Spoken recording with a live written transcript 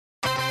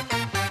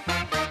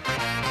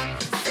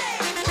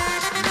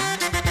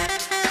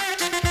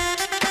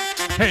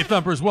Hey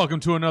Thumpers, welcome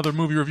to another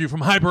movie review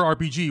from Hyper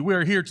RPG. We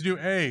are here to do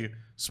a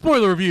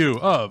spoiler review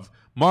of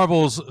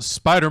Marvel's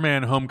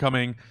Spider-Man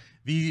Homecoming,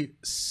 the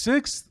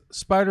 6th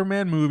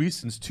Spider-Man movie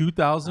since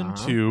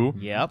 2002.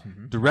 Yep.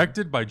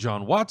 Directed by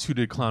John Watts, who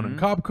did Clown and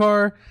Cop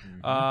Car.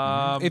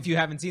 If you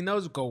haven't seen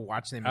those, go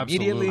watch them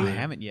Absolutely. immediately. I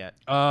haven't yet.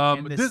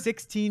 And the this-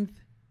 16th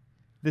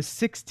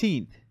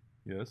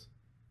Yes.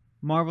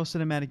 Marvel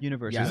Cinematic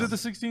Universe. Yes. Is it the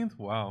 16th?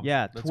 Wow.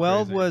 Yeah, That's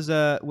 12 crazy.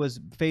 was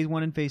Phase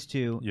 1 and Phase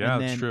 2. Yeah,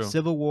 and that's then true.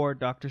 Civil War,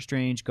 Doctor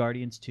Strange,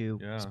 Guardians 2,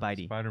 Yeah,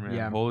 Spidey. Spider-Man.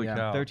 Yeah, Holy yeah.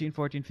 cow. 13,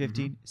 14,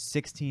 15,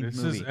 16th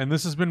This movie.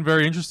 this has been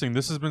very interesting.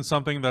 This has been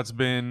something that's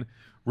been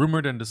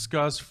rumored and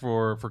discussed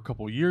for a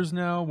couple years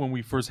now. When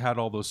we first had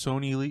all those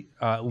Sony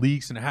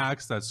leaks and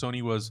hacks that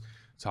Sony was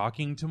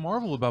talking to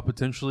Marvel about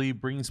potentially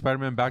bringing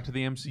Spider-Man back to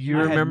the MCU. You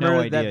I had remember no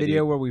that idea,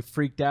 video dude. where we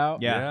freaked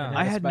out? Yeah. Yeah.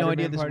 I had no Spider-Man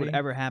idea this party? would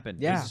ever happen.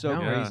 Yeah, This is so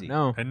no, crazy.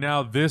 No. And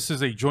now this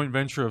is a joint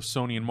venture of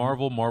Sony and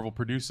Marvel. Marvel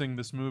producing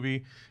this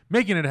movie,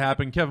 making it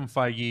happen. Kevin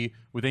Feige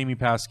with Amy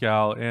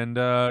Pascal, and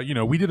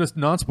we did a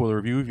non-spoiler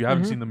review. If you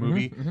haven't seen the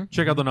movie,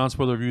 check out the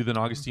non-spoiler review that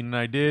Augustine and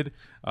I did.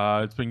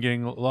 It's been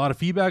getting a lot of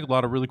feedback, a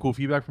lot of really cool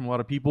feedback from a lot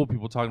of people.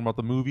 People talking about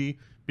the movie,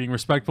 being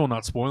respectful,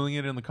 not spoiling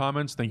it in the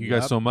comments. Thank you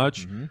guys so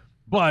much.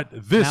 But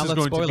this Now is let's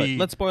going to spoil be it.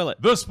 Let's spoil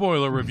it. the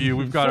spoiler review.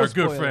 We've got Full our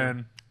good spoiler.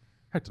 friend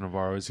Hector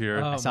Navarro is here.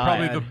 Oh,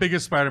 Probably man. the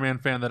biggest Spider-Man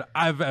fan that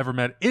I've ever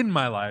met in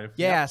my life.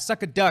 Yeah,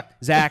 suck a duck,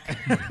 Zach.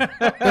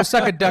 Go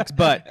suck a duck's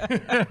butt.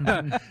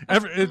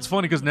 It's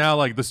funny because now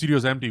like the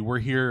studio's empty. We're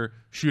here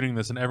shooting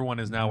this, and everyone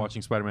is now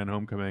watching Spider-Man: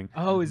 Homecoming.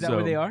 Oh, is that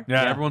where they are?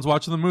 Yeah, everyone's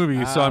watching the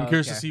movie. So I'm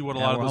curious to okay. see what a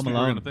Yeah, lot of we're those Home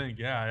people are Alone. going to think.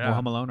 Yeah. We're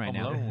Home Alone right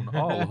now.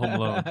 All Home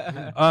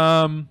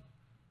Alone.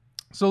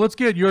 So let's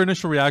get your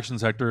initial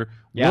reactions, Hector.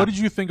 Yeah. What did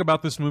you think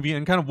about this movie,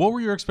 and kind of what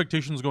were your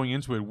expectations going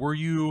into it? Were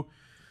you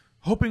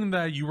hoping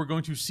that you were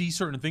going to see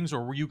certain things,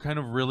 or were you kind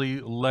of really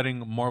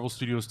letting Marvel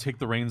Studios take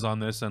the reins on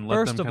this and let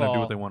First them of kind of do all-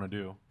 what they want to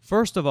do?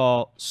 First of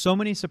all, so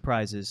many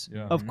surprises.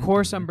 Yeah. Of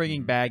course, I'm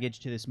bringing baggage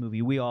to this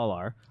movie. We all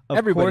are. Of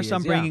Everybody course, is,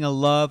 I'm yeah. bringing a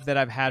love that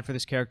I've had for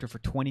this character for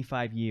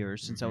 25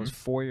 years, since I was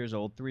 4 years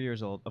old, 3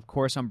 years old. Of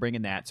course, I'm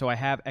bringing that. So I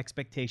have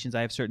expectations.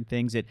 I have certain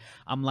things that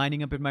I'm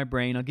lining up in my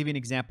brain. I'll give you an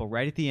example.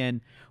 Right at the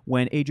end,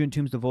 when Adrian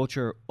Toomes the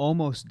Vulture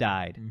almost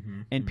died,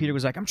 and Peter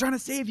was like, "I'm trying to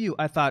save you,"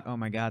 I thought, "Oh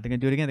my God, they're gonna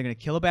do it again. They're gonna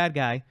kill a bad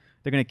guy.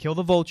 They're gonna kill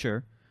the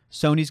Vulture.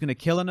 Sony's going to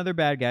kill another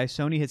bad guy.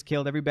 Sony has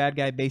killed every bad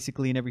guy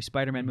basically in every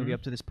Spider-Man movie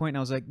up to this point." And I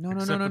was like, no,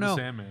 Except for the no.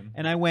 Sandman.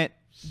 And I went,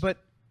 but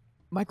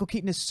Michael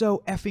Keaton is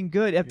so effing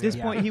good. At this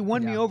Yeah. point, he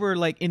won me Yeah. over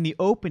like in the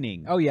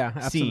opening Oh yeah,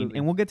 scene. absolutely.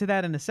 And we'll get to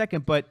that in a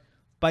second. But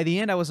by the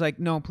end, I was like,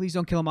 no, please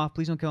don't kill him off.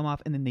 Please don't kill him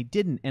off. And then they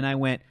didn't. And I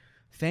went,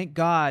 thank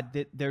God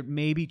that they're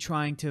maybe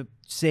trying to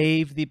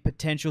save the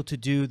potential to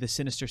do the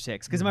Sinister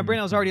Six. Because in my brain,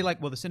 I was already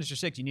like, well, the Sinister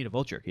Six, you need a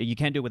Vulture. You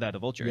can't do it without a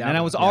Vulture. Yeah, and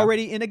I was yeah.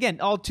 already, and again,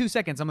 all 2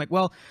 seconds, I'm like,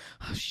 well,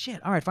 oh, shit.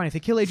 All right, fine. If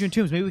they kill Adrian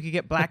Toomes, maybe we could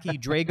get Blackie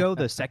Drago,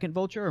 the second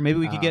Vulture. Or maybe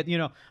we could get,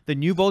 the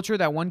new Vulture,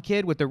 that one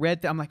kid with the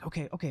red. I'm like,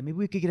 okay, maybe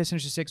we could get a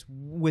Sinister Six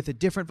with a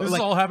different. This like,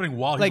 is all happening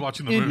while he's like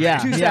watching the in movie. Yeah.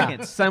 2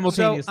 seconds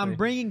Simultaneously. So I'm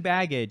bringing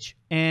baggage,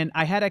 and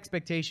I had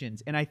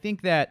expectations, and I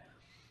think that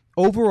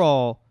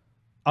overall,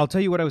 I'll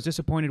tell you what I was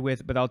disappointed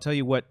with, but I'll tell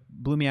you what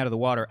blew me out of the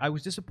water. I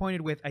was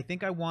disappointed with. I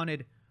think I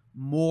wanted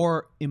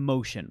more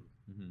emotion,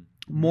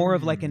 more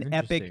of like an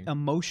epic Interesting.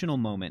 emotional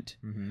moment,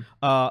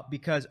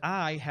 because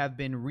I have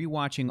been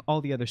rewatching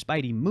all the other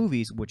Spidey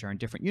movies, which are in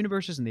different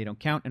universes and they don't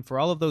count. And for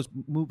all of those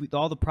movies,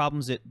 all the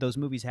problems that those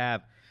movies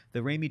have, the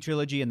Raimi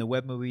trilogy and the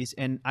web movies,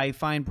 and I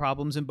find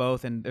problems in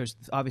both. And there's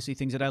obviously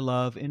things that I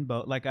love in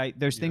both. Like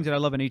there's things that I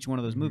love in each one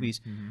of those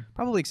movies.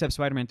 Probably except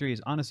Spider-Man 3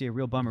 is honestly a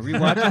real bummer.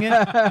 Rewatching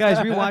it, guys,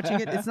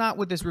 rewatching it. It's not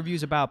what this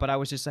review's about, but I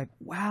was just like,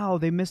 wow,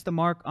 they missed the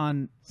mark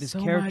on this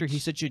So character. much.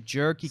 He's such a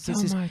jerk. He So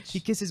kisses much.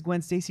 he kisses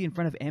Gwen Stacy in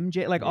front of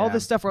MJ. Like all Yeah,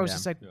 this stuff where I was yeah.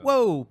 just like,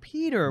 whoa,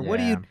 Peter, what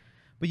do Yeah. you?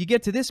 But you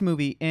get to this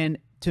movie, and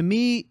to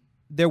me,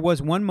 there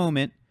was one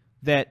moment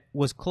that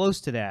was close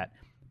to that,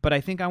 but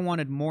I think I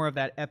wanted more of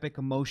that epic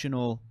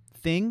emotional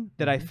thing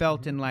that I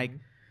felt in, like,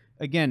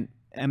 again,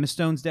 Emma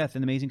Stone's death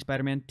in Amazing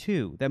Spider-Man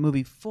 2. That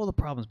movie full of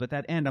problems, but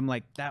that end, I'm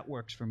like, that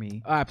works for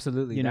me.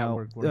 Absolutely. You that know,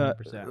 worked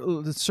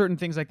 100%. certain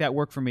things like that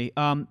work for me.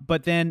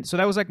 But then, so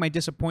that was like my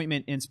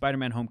disappointment in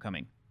Spider-Man: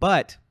 Homecoming.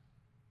 But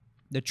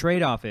the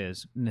trade-off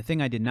is, and the thing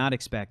I did not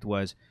expect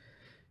was,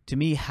 to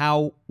me,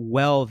 how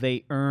well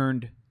they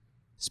earned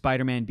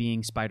Spider-Man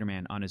being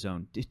Spider-Man on his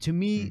own. To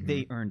me,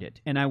 they earned it.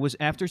 And I was,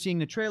 after seeing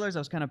the trailers, I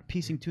was kind of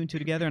piecing two and two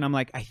together, and I'm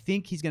like, I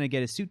think he's going to get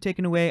his suit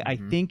taken away. I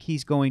think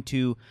he's going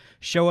to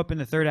show up in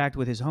the third act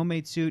with his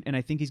homemade suit, and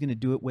I think he's going to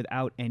do it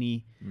without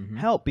any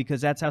help,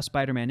 because that's how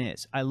Spider-Man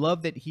is. I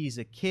love that he's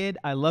a kid.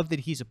 I love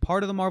that he's a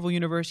part of the Marvel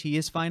Universe. He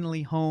is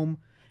finally home,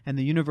 and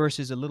the universe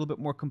is a little bit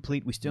more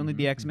complete. We still need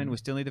the X-Men. We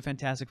still need the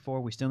Fantastic Four.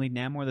 We still need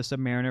Namor the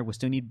Submariner. We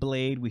still need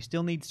Blade. We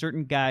still need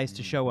certain guys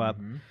to show up.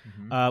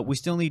 We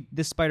still need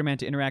this Spider-Man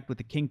to interact with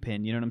the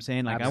Kingpin. You know what I'm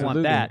saying? Like, I want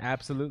Absolutely, that.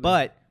 absolutely.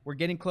 But we're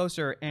getting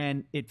closer,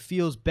 and it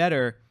feels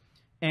better.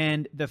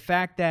 And the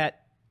fact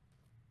that,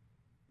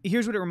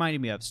 here's what it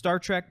reminded me of. Star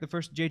Trek, the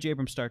first J.J.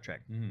 Abrams Star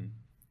Trek.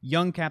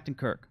 Young Captain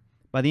Kirk.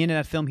 By the end of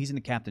that film, he's in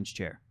the captain's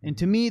chair. And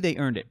to me, they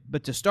earned it.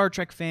 But to Star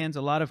Trek fans,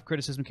 a lot of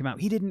criticism came out.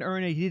 He didn't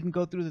earn it. He didn't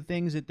go through the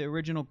things that the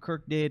original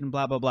Kirk did and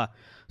blah, blah, blah.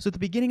 So at the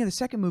beginning of the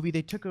second movie,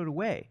 they took it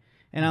away.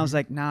 And I was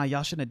like, nah,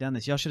 y'all shouldn't have done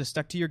this. Y'all should have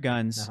stuck to your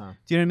guns. Do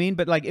you know what I mean?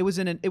 But like it was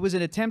an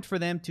attempt for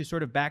them to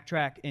sort of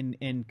backtrack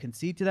and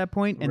concede to that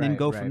point and then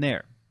go from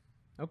there.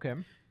 Okay.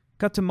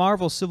 Cut to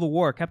Marvel's Civil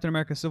War, Captain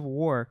America Civil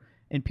War,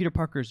 and Peter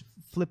Parker's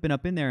flipping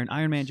up in there, and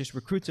Iron Man just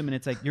recruits him, and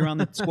it's like, you're on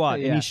the squad.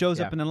 And he shows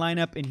up in the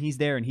lineup, and he's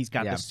there, and he's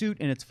got the suit,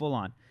 and it's full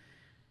on.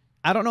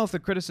 I don't know if the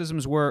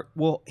criticisms were,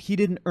 well, he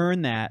didn't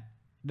earn that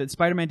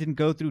Spider-Man didn't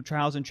go through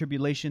trials and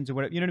tribulations or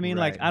whatever. You know what I mean?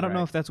 Like, I don't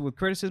know if that's what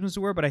criticisms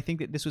were, but I think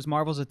that this was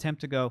Marvel's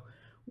attempt to go,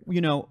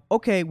 you know,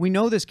 okay, we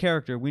know this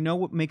character. We know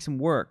what makes him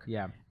work.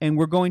 Yeah. And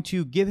we're going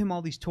to give him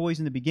all these toys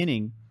in the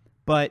beginning,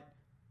 but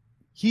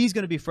he's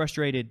going to be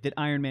frustrated that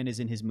Iron Man is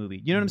in his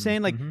movie. You know what I'm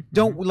saying? Like,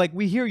 like,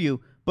 we hear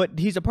you, but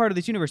he's a part of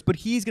this universe, but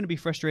he's going to be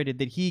frustrated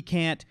that he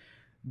can't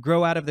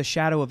grow out of the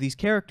shadow of these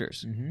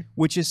characters,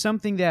 which is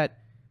something that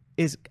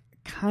is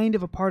kind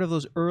of a part of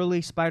those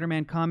early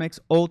Spider-Man comics,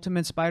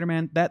 Ultimate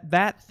Spider-Man.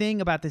 That thing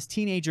about this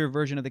teenager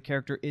version of the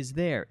character is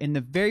there. In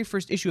the very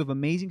first issue of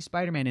Amazing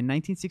Spider-Man in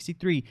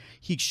 1963,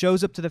 he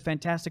shows up to the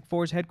Fantastic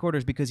Four's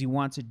headquarters because he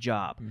wants a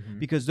job.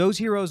 Because those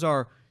heroes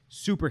are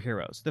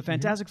superheroes. The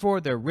Fantastic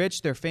Four, they're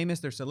rich, they're famous,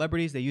 they're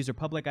celebrities, they use their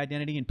public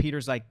identity, and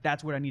Peter's like,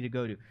 that's what I need to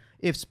go to.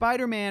 If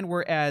Spider-Man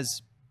were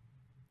as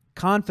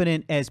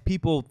confident as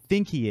people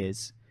think he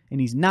is, and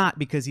he's not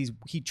because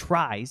he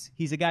tries.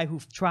 He's a guy who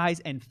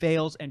tries and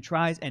fails and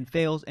tries and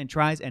fails and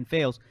tries and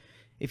fails.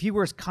 If he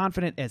were as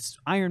confident as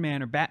Iron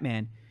Man or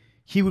Batman,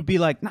 he would be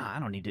like, nah, I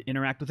don't need to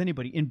interact with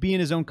anybody and be in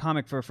his own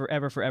comic for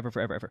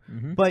forever.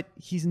 But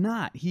he's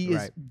not. He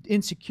is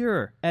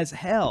insecure as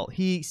hell.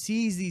 He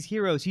sees these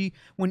heroes.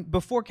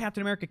 Before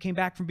Captain America came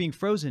back from being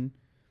frozen,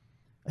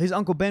 his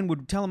Uncle Ben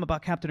would tell him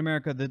about Captain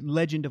America, the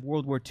legend of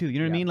World War II. You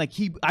know what I mean? Like,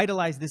 he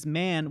idolized this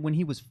man when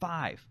he was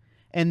 5.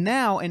 And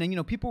now, and you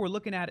know, people were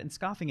looking at it and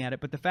scoffing at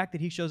it, but the fact that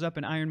he shows up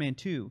in Iron Man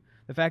 2,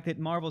 the fact that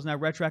Marvel's now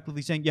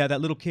retroactively saying, yeah,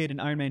 that little kid in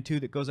Iron Man 2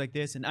 that goes like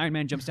this, and Iron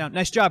Man jumps down,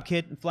 nice job,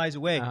 kid, and flies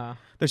away.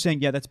 They're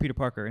saying, yeah, that's Peter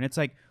Parker. And it's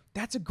like,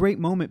 that's a great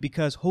moment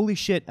because, holy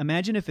shit,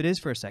 imagine if it is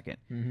for a second.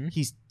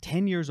 He's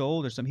 10 years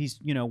old or something. He's,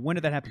 you know, when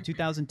did that happen?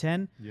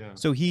 2010? Yeah.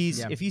 So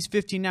if he's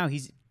 15 now,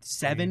 he's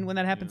 7 when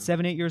that happened,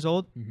 7, 8 years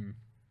old.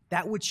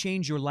 That would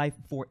change your life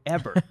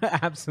forever.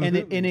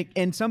 Absolutely.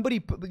 And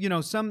somebody, you know,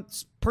 some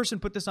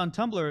person put this on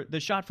Tumblr, the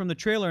shot from the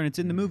trailer, and it's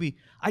in the movie.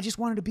 I just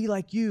wanted to be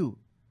like you.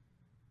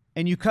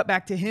 And you cut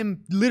back to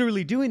him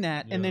literally doing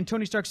that, and then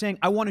Tony Stark saying,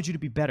 I wanted you to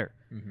be better.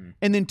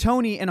 And then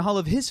Tony and all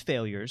of his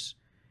failures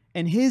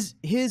and his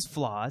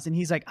flaws, and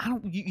he's like,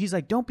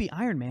 don't be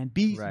Iron Man.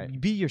 Be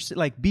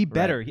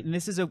better. And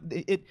this is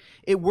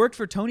it worked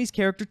for Tony's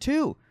character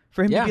too,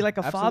 for him to be like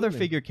a father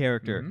figure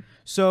character.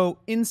 So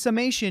in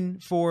summation,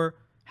 for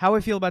how I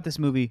feel about this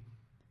movie,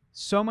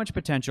 so much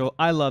potential.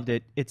 I loved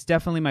it. It's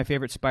definitely my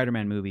favorite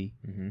Spider-Man movie.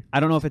 I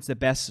don't know if it's the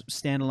best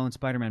standalone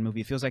Spider-Man movie.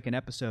 It feels like an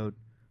episode,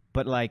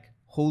 but like,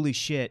 holy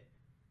shit,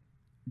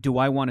 do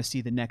I want to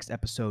see the next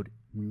episode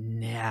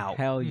now?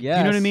 Hell yes.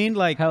 You know what I mean?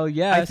 Like, hell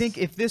yes. I think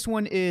if this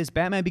one is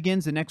Batman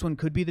Begins, the next one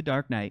could be The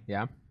Dark Knight.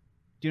 Yeah. Do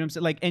you know what I'm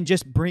saying? Like, and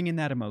just bring in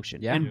that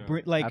emotion. Yeah. And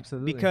like,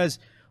 absolutely. because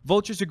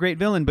Vulture's a great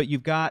villain, but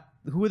you've got,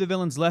 who are the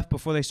villains left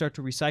before they start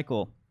to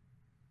recycle?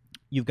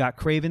 You've got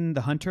Kraven the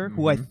Hunter,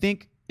 who I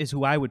think is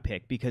who I would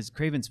pick because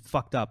Kraven's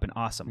fucked up and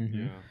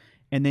awesome.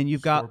 And then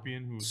you've got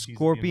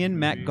Scorpion,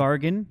 Matt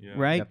Gargan,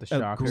 right?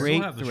 A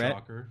great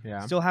threat.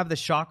 Still have the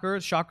Shocker.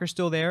 Shocker's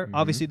still there.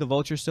 Obviously, the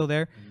Vulture's still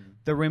there.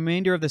 The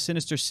remainder of the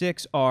Sinister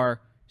Six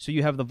are, so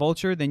you have the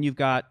Vulture, then you've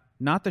got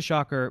not the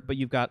Shocker, but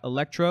you've got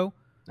Electro,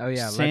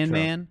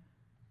 Sandman,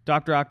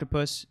 Dr.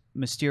 Octopus,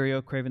 Mysterio,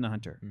 Kraven the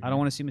Hunter. I don't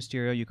want to see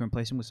Mysterio. You can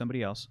replace him with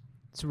somebody else.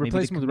 So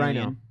replace him with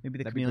Rhino. Maybe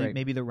the Chameleon,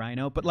 maybe the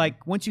Rhino. But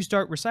like, once you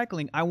start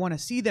recycling, I want to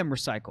see them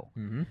recycle.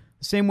 The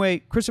same way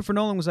Christopher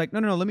Nolan was like,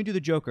 no, let me do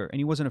the Joker. And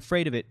he wasn't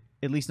afraid of it,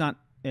 at least not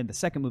in the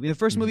second movie. The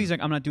first movie, he's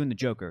like, I'm not doing the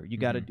Joker. You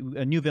got to do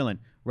a new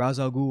villain.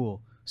 Ra's al Ghul,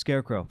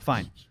 Scarecrow,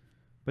 fine.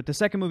 But the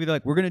second movie, they're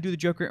like, we're going to do the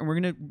Joker, and we're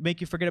going to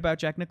make you forget about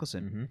Jack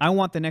Nicholson. I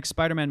want the next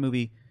Spider-Man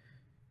movie,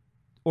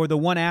 or the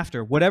one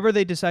after, whatever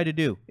they decide to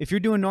do. If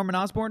you're doing Norman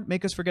Osborn,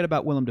 make us forget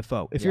about Willem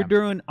Dafoe. If you're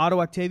doing Otto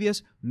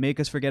Octavius, make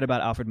us forget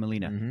about Alfred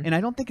Molina. And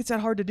I don't think it's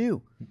that hard to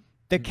do.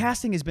 The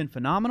casting has been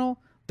phenomenal.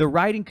 The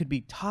writing could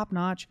be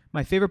top-notch.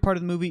 My favorite part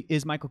of the movie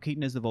is Michael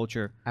Keaton as the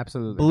Vulture.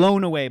 Absolutely.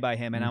 Blown away by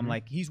him. And I'm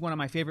like, he's one of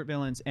my favorite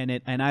villains,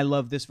 and I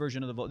love this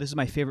version of the Vulture. This is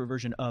my favorite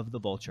version of the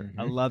Vulture.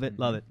 I love it,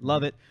 love it,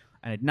 love it.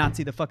 I did not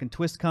see the fucking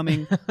twist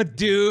coming.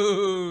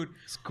 Dude.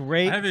 It's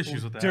great. I have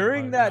issues with that.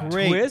 During that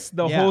twist,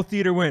 the whole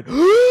theater went,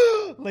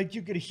 like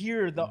you could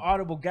hear the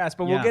audible gasp,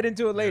 but we'll get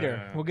into it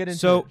later. We'll get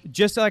into it.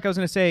 Just like I was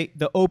going to say,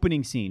 the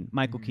opening scene,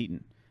 Michael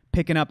Keaton,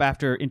 picking up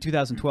in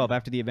 2012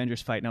 after the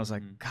Avengers fight, and I was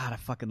like, God, I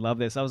fucking love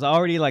this. I was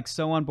already like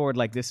so on board,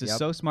 like this is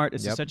so smart.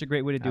 This is such a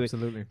great way to do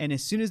it. And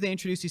as soon as they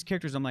introduce these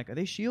characters, I'm like, are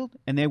they S.H.I.E.L.D.?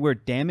 And they were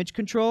damage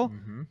control.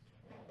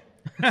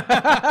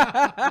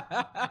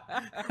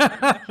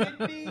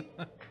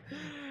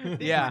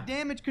 They Yeah. put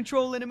damage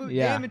control in a movie.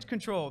 Yeah. Damage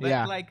control. That,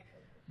 Yeah. like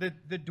the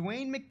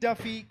Dwayne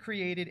McDuffie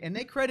created, and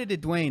they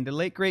credited Dwayne, the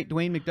late great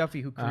Dwayne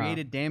McDuffie, who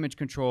created damage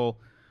control.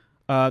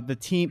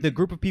 The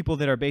group of people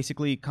that are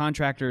basically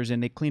contractors,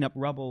 and they clean up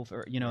rubble,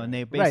 and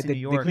they based in New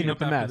York. They clean up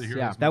the after mess. the heroes.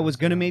 Yeah. That was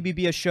gonna maybe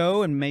be a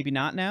show, and maybe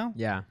not now.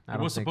 Yeah. It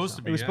was supposed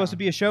to be. It was supposed to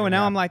be a show, and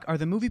now I'm like, are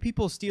the movie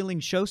people stealing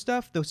show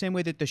stuff the same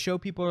way that the show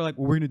people are like,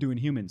 well, we're gonna do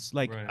Inhumans?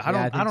 Like, Right. I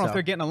don't know if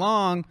they're getting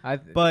along,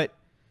 but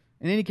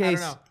in any I case,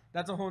 don't know.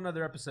 That's a whole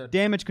nother episode.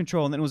 damage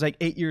control, and then it was like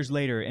 8 years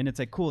later, and it's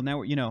like, cool.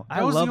 Now I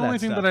That was love the only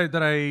that thing stuff.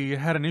 that I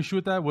had an issue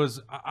with. That was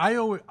I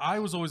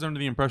was always under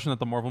the impression that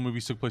the Marvel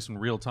movies took place in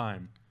real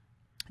time.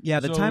 Yeah,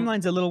 the So-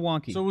 timeline's a little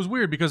wonky. So it was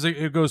weird because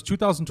it goes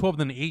 2012,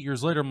 then 8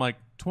 years later, I'm like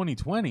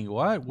 2020.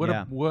 What?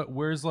 Yeah.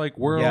 Where's where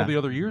are Yeah. all the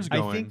other years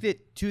going? I think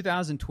that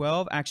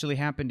 2012 actually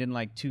happened in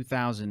like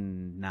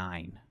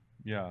 2009.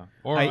 Yeah.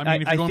 Or I- I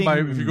mean, if I you're going think- by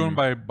if you're going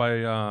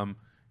by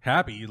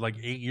Happy, like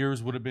 8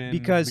 years would have been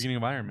Because- the beginning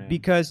of Iron Man.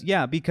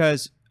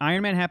 Because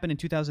Iron Man happened in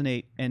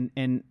 2008,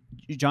 and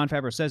Jon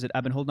Favreau says it.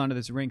 I've been holding on to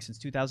this ring since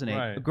 2008.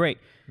 Right. Great.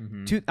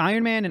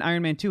 Iron Man and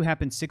Iron Man 2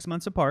 happened 6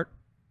 months apart,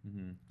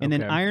 and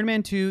then Okay. Iron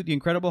Man 2, The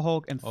Incredible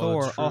Hulk, and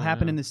Thor that's all true,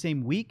 happen yeah. in the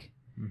same week,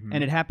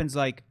 and it happens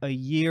like a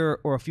year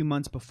or a few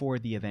months before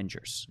the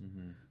Avengers.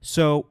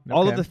 So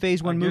all of Okay. the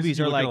Phase 1 I guess movies if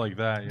you are look at like, it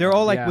that. they're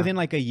all like Yeah. within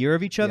like a year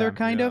of each other, Yeah.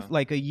 kind Yeah. of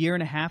like a year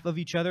and a half of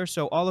each other.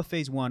 So all of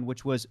Phase 1,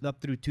 which was up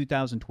through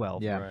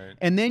 2012. Yeah. Right.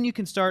 And then you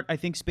can start, I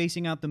think,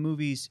 spacing out the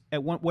movies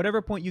at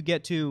whatever point you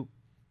get to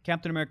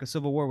Captain America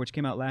Civil War, which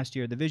came out last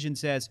year. The Vision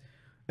says,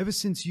 ever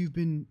since you've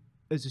been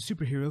as a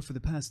superhero for the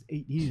past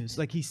 8 years,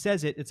 like he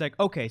says it, it's like,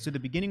 okay, so the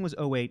beginning was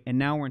 2008, and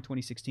now we're in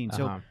 2016.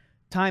 So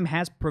time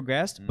has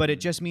progressed, but it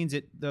just means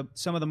that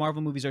some of the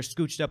Marvel movies are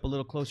scooched up a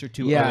little closer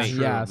to Yeah, 2008.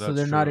 true, yeah. So that's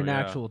they're not true, in yeah.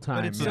 actual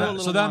time. it's yeah. still a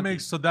little wonky.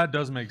 So that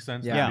does make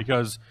sense. Yeah. Yeah.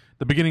 Because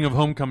the beginning of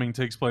Homecoming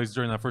takes place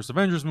during that first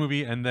Avengers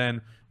movie, and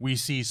then we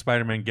see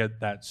Spider-Man get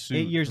that suit.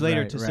 8 years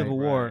later Right, to right, Civil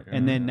War, right,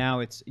 and then yeah. now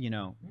it's,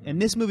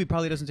 and this movie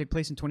probably doesn't take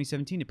place in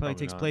 2017. It probably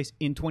Probably takes not. place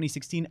in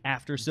 2016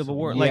 after Civil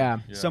War, Yeah. like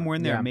Yeah. somewhere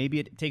in there. Yeah. Maybe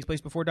it takes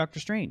place before Doctor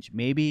Strange.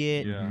 Maybe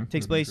it Yeah, takes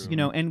could be place,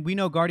 true. and we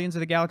know Guardians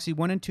of the Galaxy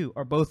 1 and 2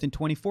 are both in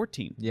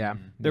 2014. Yeah.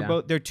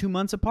 They're 2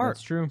 months apart.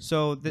 That's true.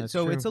 So That's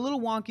so true. it's a little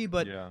wonky,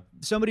 but Yeah.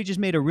 somebody just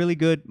made a really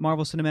good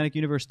Marvel Cinematic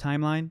Universe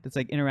timeline that's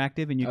like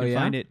interactive, and you Oh, can yeah?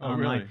 find it Oh, online.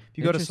 really? If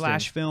you go to Interesting.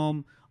 Slash Film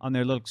on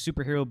their little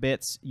superhero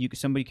bits, you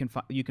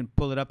can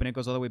pull it up, and it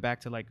goes all the way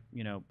back to like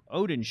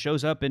Odin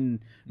shows up in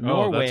Oh, that's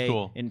Norway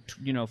cool. in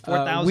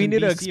 4000. we need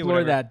to BC or explore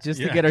whatever. that just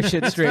to Yeah. get our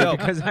shit straight dope.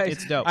 because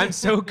It's dope. I'm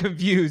so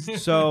confused.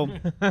 So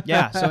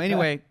yeah. So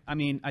anyway, I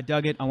mean, I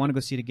dug it. I want to go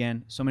see it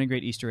again. So many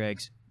great Easter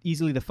eggs.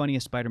 Easily the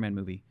funniest Spider-Man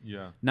movie.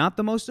 Yeah. Not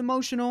the most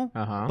emotional,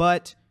 Uh-huh.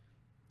 but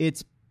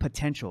it's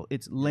potential.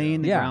 It's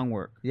laying the Yeah.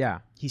 groundwork. Yeah.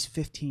 He's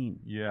 15.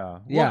 Yeah.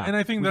 Well, Yeah. and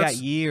I think We that's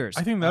got years.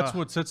 I think that's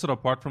what sets it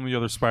apart from the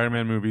other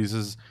Spider-Man movies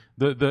is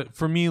the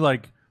for me,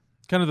 like,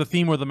 kind of the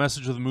theme or the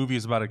message of the movie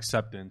is about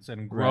acceptance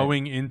and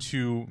growing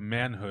into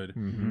manhood.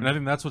 And I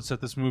think that's what set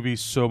this movie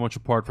so much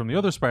apart from the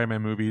other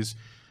Spider-Man movies.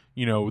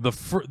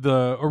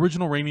 The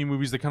original Raimi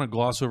movies, they kind of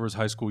gloss over his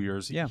high school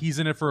years. Yeah. He's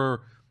in it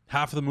for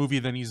half of the movie,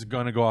 then he's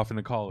gonna go off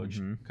into college.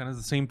 Kind of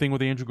the same thing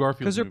with the Andrew Garfield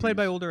Because they're played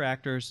by movies. older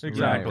actors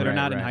Exactly. that are Right,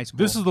 not in right. high school.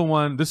 This is the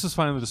one. This is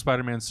finally the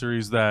Spider-Man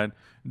series that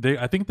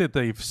I think that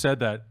they've said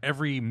that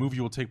every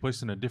movie will take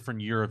place in a different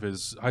year of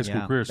his high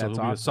school Yeah, career. So that's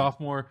he'll be a awesome.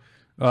 sophomore,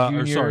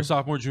 Junior,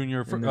 sophomore,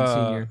 junior, and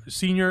then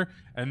senior,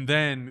 and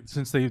then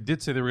since they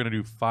did say they were going to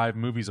do 5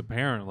 movies,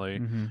 apparently,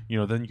 then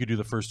you could do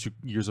the first 2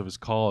 years of his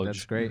college.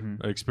 That's great.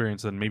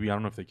 Experience. And maybe I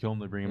don't know if they kill him,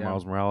 they bring in Yeah.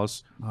 Miles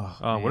Morales,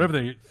 Oh, whatever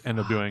they end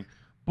up doing.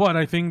 But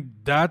I think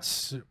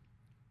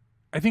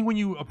I think when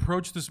you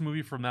approach this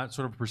movie from that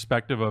sort of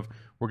perspective of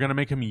we're going to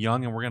make him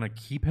young and we're going to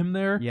keep him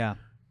there, Yeah.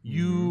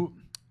 you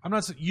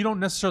don't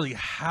necessarily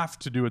have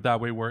to do it that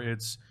way where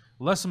it's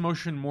less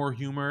emotion, more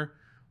humor,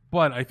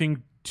 but I think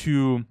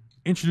to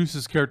introduce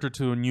this character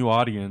to a new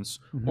audience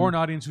or an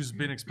audience who's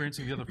been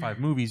experiencing the other 5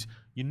 movies,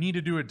 you need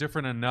to do it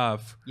different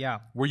enough Yeah.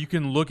 where you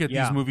can look at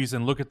Yeah. these movies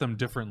and look at them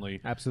differently.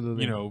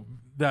 Absolutely.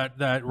 That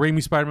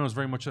Raimi Spider-Man was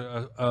very much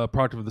a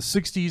product of the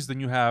 60s. Then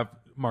you have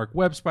Mark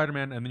Webb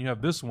Spider-Man, and then you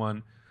have this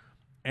one.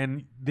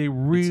 And they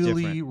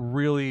really,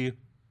 really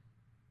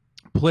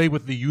play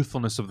with the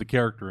youthfulness of the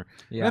character.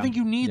 And I think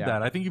you need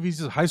that. I think if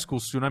he's a high school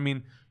student, I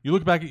mean, you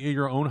look back at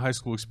your own high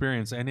school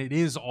experience, and it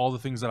is all the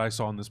things that I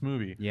saw in this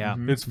movie. Yeah.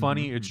 It's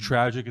funny, it's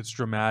tragic, it's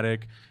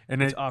dramatic,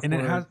 and it's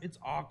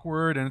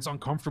awkward and it's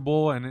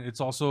uncomfortable, and it's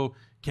also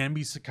can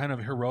be kind of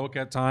heroic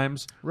at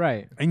times.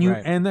 Right. And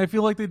right. and I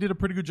feel like they did a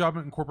pretty good job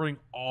at incorporating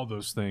all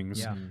those things.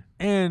 Yeah.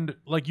 And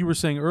like you were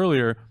saying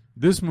earlier,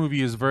 this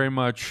movie is very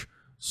much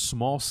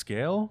small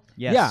scale.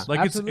 Yes. Yeah.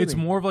 Like it's Absolutely.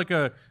 more of like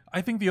a I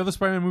think the other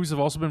Spider-Man movies have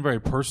also been very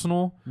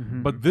personal,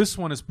 but this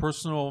one is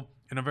personal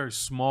in a very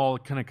small,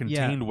 kind of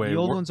contained way. The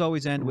old where- ones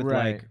always end with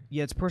Right. like,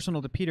 yeah, it's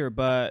personal to Peter,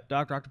 but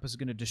Dr. Octopus is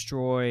going to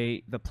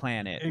destroy the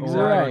planet or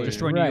Exactly.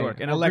 destroy Right. New York,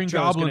 and or Green Electro is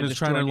Goblin going to is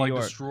trying destroy to New like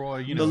York.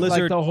 destroy, The know, lizard-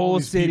 like the all whole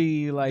these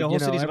city, like the whole you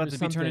know, city's ever about to be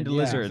turned something. into Yeah.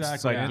 lizards. Exactly.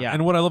 It's like, And, yeah.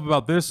 and what I love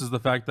about this is the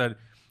fact that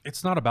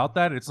it's not about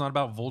that. It's not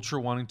about Vulture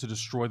wanting to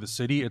destroy the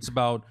city. It's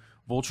about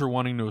Vulture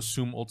wanting to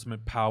assume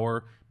ultimate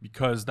power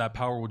because that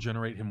power will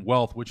generate him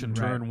wealth, which in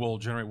turn will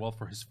generate wealth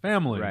for his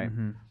family. Right.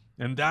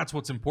 And that's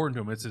what's important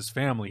to him. It's his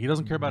family. He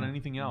doesn't care about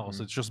anything else.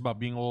 It's just about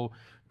being able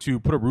to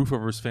put a roof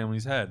over his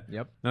family's head.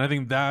 Yep. And I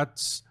think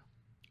that's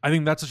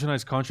such a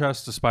nice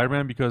contrast to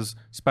Spider-Man because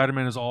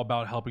Spider-Man is all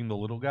about helping the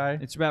little guy.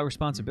 It's about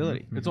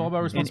responsibility. It's all about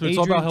And responsibility. It's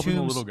all about Adrian helping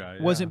the Toomes little guy.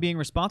 wasn't being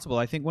responsible.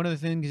 I think one of the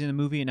things in the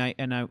movie,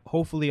 and I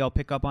hopefully I'll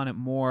pick up on it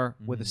more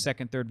with a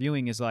second, third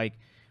viewing, is like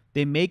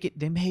they make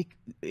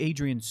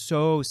Adrian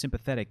so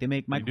sympathetic. They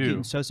make Michael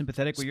Keaton so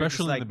sympathetic. Where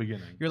Especially you're just in the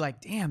beginning. You're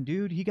like, damn,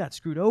 dude, he got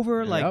screwed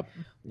over. Like,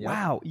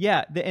 wow,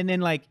 yeah. And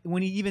then like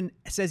when he even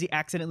says he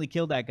accidentally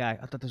killed that guy,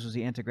 I thought this was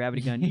the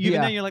anti-gravity gun.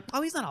 Even then you're like,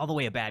 oh, he's not all the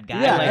way a bad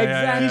guy. Yeah, Like,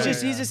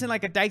 exactly. He's just in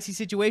like a dicey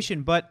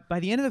situation. But by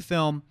the end of the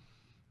film,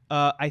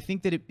 I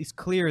think that it's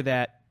clear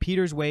that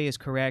Peter's way is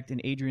correct and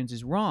Adrian's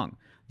is wrong.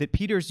 That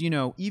Peter's,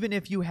 even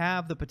if you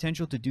have the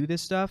potential to do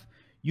this stuff,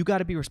 you got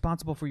to be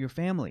responsible for your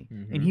family.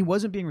 And he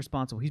wasn't being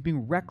responsible. He's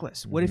being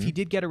reckless. What if he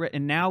did get arrested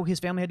and now his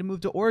family had to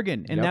move to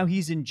Oregon and now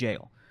he's in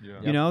jail?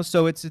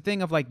 So it's the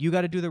thing of like, you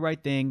got to do the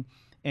right thing.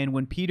 And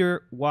when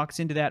Peter walks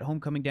into that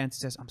homecoming dance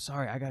and says, I'm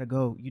sorry, I got to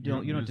go. You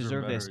don't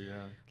deserve this.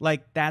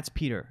 Like, that's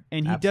Peter.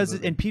 And he does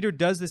it. And Peter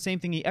does the same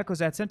thing. He echoes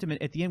that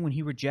sentiment at the end when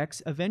he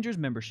rejects Avengers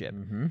membership.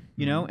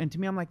 And to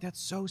me, I'm like, that's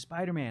so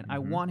Spider-Man. I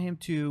want him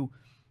to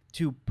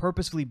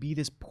purposefully be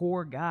this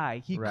poor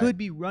guy. He could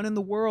be running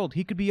the world.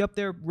 He could be up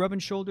there rubbing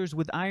shoulders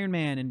with Iron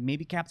Man and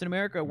maybe Captain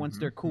America once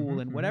they're cool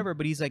and whatever.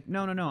 But he's like,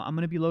 no, I'm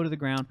going to be low to the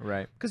ground.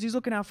 Right. Because he's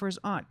looking out for his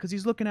aunt. Because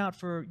he's looking out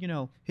for,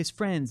 his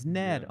friends,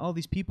 Ned, all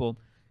these people.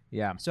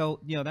 Yeah. So,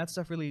 that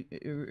stuff really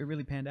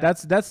panned out.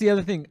 That's the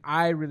other thing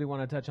I really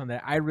want to touch on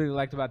that I really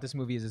liked about this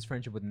movie is his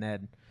friendship with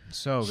Ned.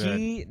 So good.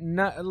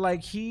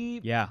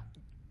 He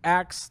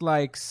acts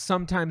like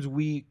sometimes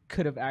we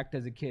could have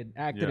acted as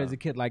a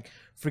kid, like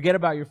forget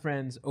about your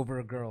friends over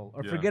a girl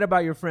or forget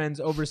about your friends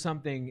over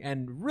something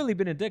and really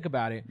been a dick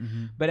about it.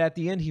 But at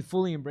the end, he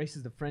fully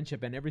embraces the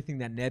friendship and everything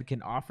that Ned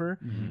can offer.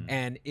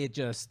 And it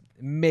just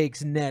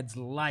makes Ned's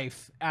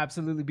life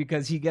absolutely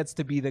because he gets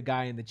to be the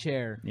guy in the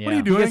chair. Yeah. What are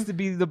you doing? He gets to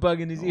be the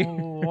bug in his ear.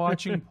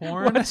 Watching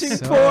porn? Watching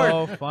So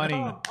porn. funny.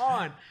 Come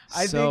on.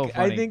 I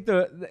funny. think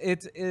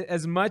it's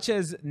as much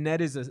as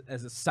Ned is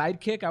as a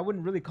sidekick, I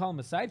wouldn't really call him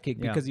a sidekick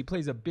because he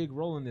plays a big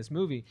role in this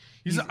movie.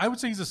 I would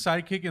say he's a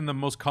sidekick in the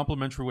most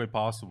complimentary way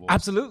possible.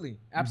 Absolutely.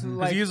 Because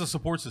Like, he is a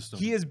support system.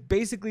 he is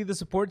basically the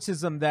support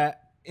system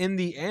that in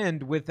the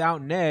end,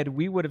 without Ned,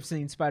 we would have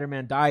seen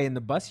Spider-Man die in the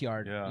bus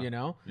yard. Yeah.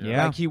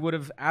 Like he would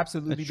have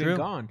absolutely That's been true.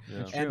 gone.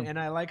 That's true. And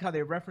I like how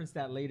they reference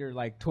that later,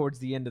 like towards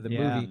the end of the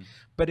movie.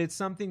 But it's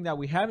something that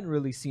we haven't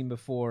really seen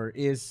before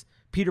is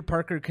Peter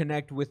Parker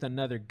connect with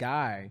another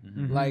guy.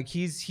 Like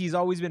he's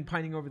always been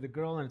pining over the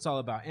girl, and it's all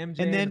about MJ.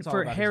 And then it's all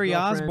for about his Harry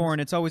girlfriends. Osborn,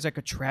 it's always like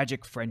a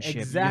tragic friendship.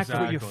 Exactly.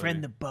 With your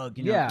friend the bug.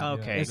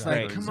 Okay. It's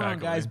great. like, come on,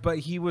 guys. But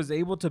he was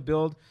able to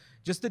build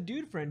just a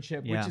dude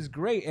friendship, which is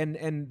great.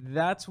 And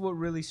that's what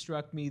really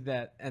struck me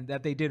that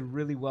they did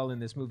really well in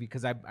this movie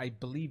because I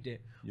believed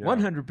it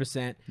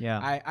 100%. Yeah.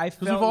 I Because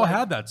felt we've all like,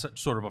 had that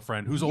sort of a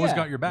friend who's always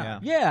got your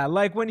back. Yeah,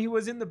 like when he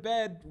was in the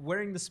bed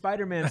wearing the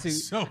Spider-Man suit.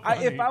 so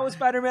If I was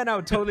Spider-Man, I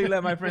would totally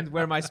let my friends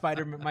wear my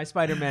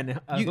Spider-Man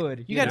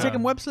hood. You got to take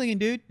him web slinging,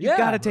 dude. You Yeah,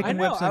 got to take I him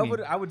know. web slinging.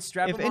 I would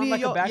strap If him on any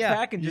like of a y'all-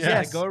 backpack and just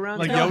Yes. go around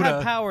Like If town. I Yoda.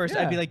 had powers,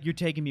 Yeah. I'd be like, you're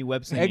taking me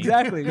web slinging.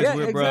 Exactly. 'Cause Yeah,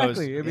 we're bros.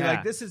 exactly. It'd be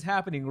like, this is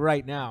happening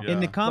right now. Yeah. In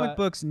the comic But-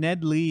 books,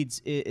 Ned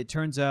Leeds, it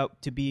turns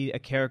out to be a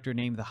character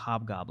named the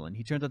Hobgoblin.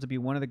 He turns out to be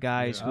one of the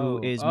guys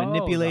who is Oh,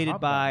 manipulated the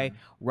by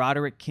Hobgoblin.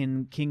 Roderick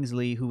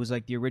Kingsley, who was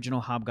like the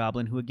original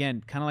Hobgoblin, who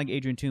again, kind of like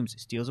Adrian Toomes,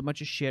 steals a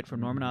bunch of shit from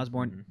Norman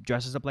Osborn,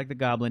 dresses up like the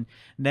Goblin.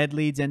 Ned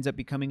Leeds ends up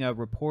becoming a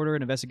reporter,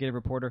 an investigative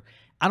reporter.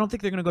 I don't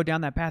think they're going to go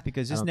down that path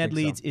because this don't Ned think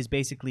so. Leeds is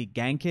basically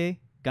Ganke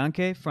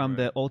from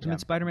the Ultimate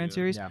Spider-Man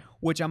series, Yeah.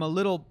 which I'm a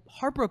little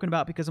heartbroken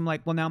about because I'm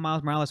like, well, now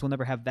Miles Morales will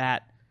never have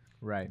that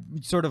Right.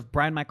 sort of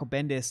Brian Michael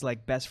Bendis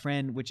like best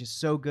friend, which is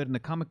so good in the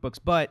comic books,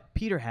 but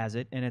Peter has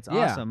it and it's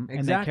awesome, and that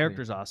exactly.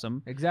 character's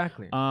awesome.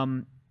 Exactly.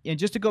 And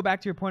just to go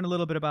back to your point a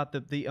little bit about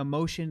the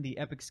emotion, the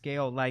epic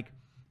scale, like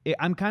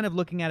I'm kind of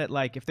looking at it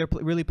like if they're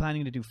really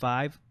planning to do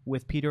 5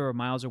 with Peter or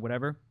Miles or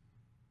whatever,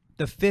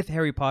 the 5th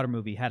Harry Potter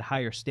movie had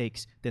higher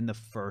stakes than the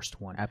first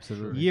one.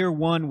 Absolutely. Year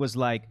 1 was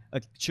like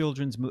a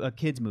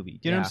kids movie.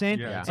 Do you know what I'm saying?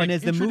 Yeah. It's And like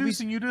as the movies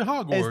introducing you to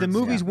Hogwarts. as the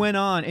movies went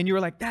on, and you were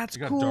like, "That's It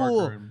got cool."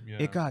 darker and- yeah.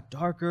 It got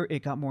darker.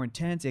 It got more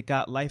intense. It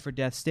got life or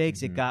death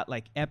stakes. It got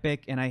like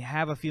epic. And I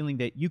have a feeling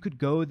that you could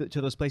go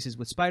to those places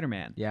with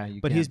Spider-Man. Yeah,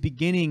 you but can. his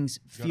beginnings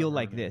feel earn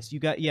like it. this.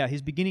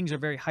 His beginnings are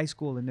very high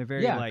school, and they're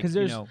very like because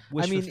there's,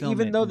 wish I mean, fulfillment.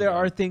 even though there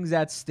are things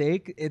at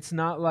stake, it's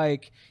not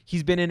like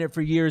he's been in it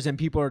for years and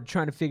people are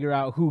trying to figure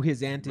out who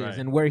his aunt is Right.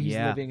 and where he's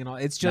Yeah. living and all.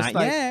 It's just Not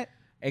like, yet.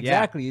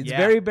 Exactly. It's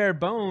very bare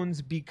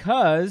bones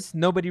because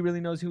nobody really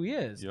knows who he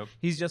is. Yep.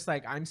 He's just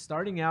like, I'm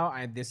starting out.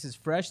 This is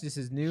fresh. This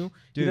is new.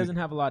 Dude, he doesn't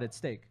have a lot at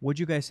stake. What'd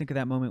you guys think of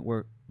that moment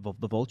where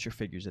the Vulture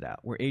figures it out,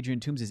 where Adrian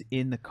Toomes is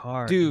in the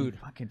car? Dude.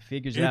 And fucking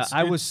figures it out.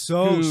 I was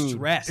so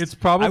stressed. It's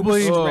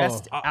probably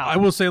stressed out. I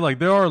will say, like,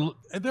 there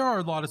are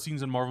a lot of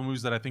scenes in Marvel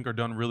movies that I think are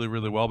done really,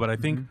 really well, but I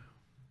think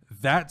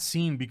that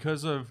scene,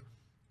 because of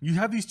you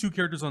have these two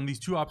characters on these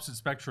two opposite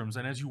spectrums,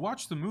 and as you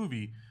watch the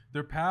movie,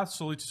 their paths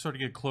slowly start to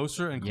get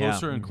closer and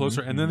closer and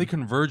closer, and then they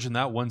converge in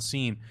that one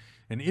scene,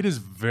 and it is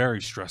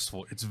very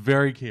stressful. It's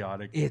very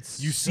chaotic. You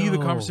see the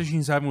conversation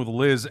he's having with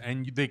Liz,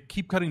 and they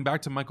keep cutting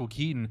back to Michael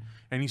Keaton,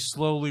 and he's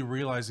slowly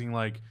realizing,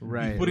 like,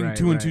 he's putting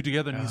two and two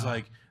together, and he's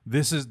like,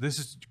 this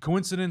is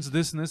coincidence,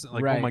 this and this.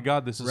 Like, oh my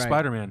God, this is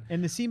Spider-Man.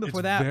 And the scene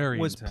before that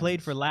was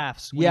played for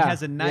laughs when he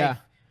has a knife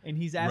and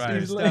he's asking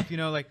him stuff, you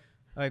know, like,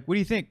 what do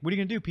you think? What are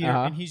you gonna do, Peter?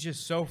 And he's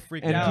just so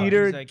freaked out. And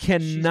Peter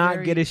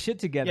cannot get his shit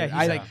together.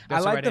 Yeah, I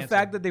like the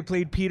fact that they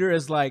played Peter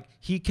as like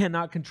he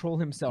cannot control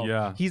himself.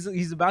 Yeah.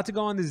 He's about to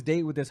go on this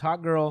date with this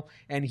hot girl,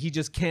 and he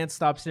just can't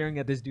stop staring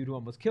at this dude who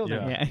almost killed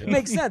him. Yeah. It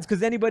makes sense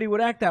because anybody would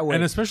act that way.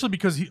 And especially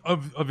because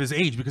of his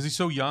age, because he's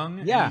so young.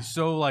 Yeah. And he's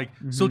so like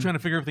still trying to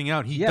figure everything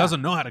out. He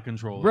doesn't know how to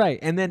control it. Right.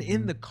 And then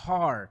in the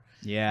car.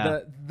 Yeah.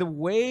 The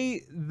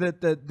way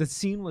that the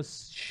scene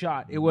was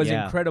shot, it was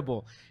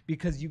incredible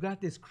because you got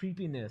this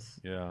creepiness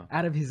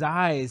out of his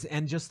eyes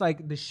and just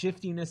like the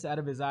shiftiness out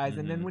of his eyes.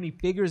 And then when he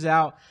figures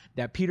out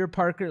that Peter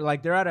Parker,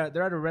 like they're at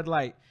a red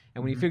light,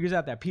 and when he figures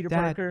out that Peter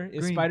Parker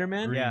is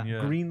Spider-Man,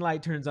 green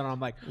light turns on.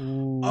 I'm like,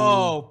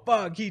 oh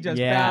fuck, he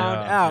just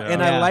found out.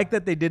 And I like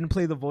that they didn't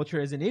play the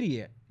Vulture as an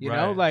idiot. You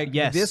know, like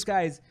this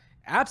guy's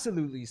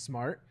absolutely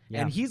smart,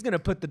 and he's gonna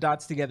put the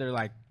dots together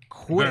like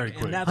quick. Very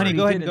quick. And that's Honey, what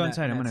go he ahead and did go in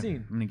inside. that I'm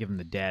scene. gonna give him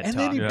the dad And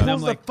talk. then he Yeah.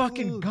 pulls the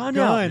fucking gun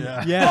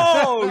out.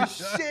 Oh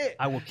shit!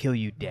 I will kill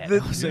you dead.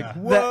 The, I was like,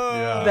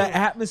 the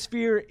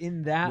atmosphere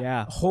in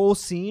that whole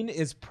scene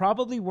is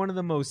probably one of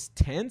the most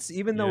tense,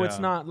 even though it's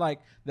not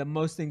like the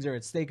most things are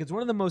at stake. It's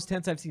one of the most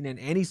tense I've seen in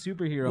any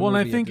superhero movie. Well, and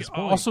I at think this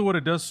point. also what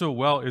it does so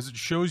well is it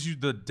shows you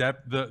the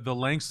depth, the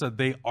lengths that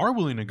they are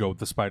willing to go with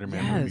the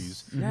Spider-Man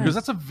movies. Because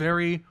that's a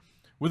very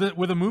with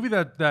a movie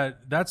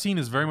that scene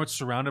is very much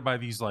surrounded by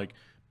these like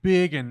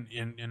big and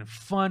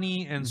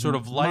funny and sort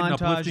of light and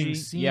uplifting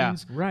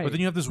scenes. But then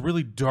you have this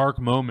really dark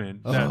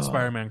moment that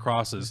Spider-Man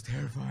crosses.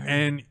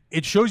 And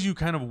it shows you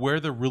kind of where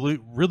they're really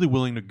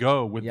willing to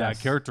go with that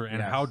character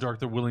and how dark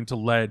they're willing to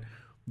let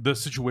the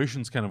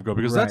situations kind of go,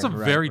 because that's a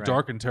very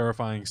dark and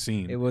terrifying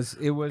scene. It was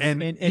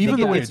and even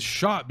the way it's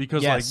shot,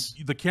 because like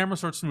the camera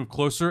starts to move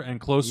closer and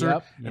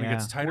closer and it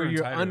gets tighter where and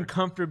you're tighter.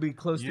 uncomfortably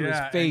close to his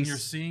face. And you're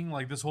seeing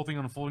like this whole thing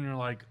unfold and you're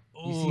like,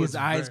 oh, you see his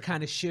eyes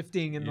kind of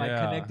shifting and like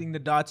connecting the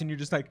dots, and you're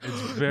just like,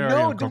 it's very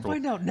no, don't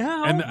find out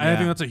now. And I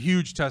think that's a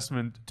huge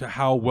testament to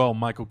how well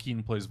Michael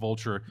Keaton plays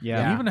Vulture,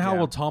 and even how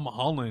well Tom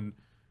Holland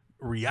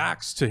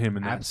reacts to him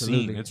in that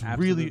scene. It's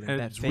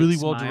really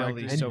well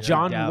directed. And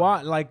John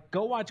Watt, like,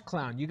 go watch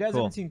Clown. You guys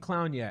haven't seen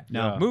Clown yet.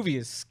 No. Movie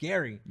is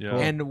scary.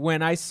 And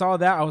when I saw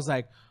that, I was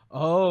like,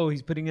 oh,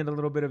 he's putting in a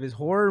little bit of his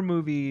horror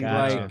movie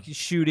like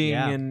shooting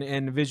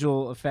and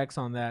visual effects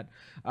on that.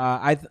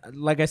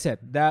 Like I said,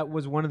 that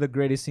was one of the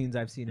greatest scenes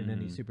I've seen in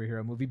any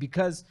superhero movie,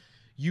 because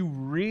you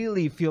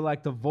really feel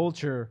like the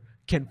Vulture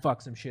can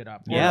fuck some shit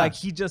up. Or like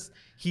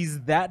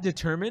he's that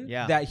determined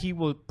that he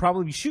will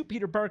probably shoot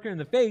Peter Parker in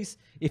the face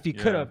if he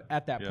could have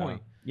at that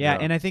point. Yeah,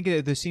 and I think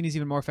the scene is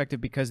even more effective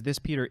because this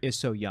Peter is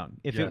so young.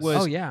 If it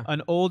was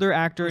an older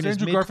actor in his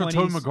mid-20s,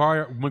 Tobey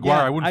Maguire,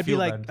 I wouldn't feel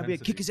that. I'd be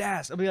like, kick his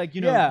ass. I'd be like,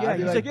 he's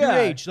like your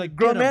age, like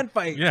grown man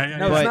fight.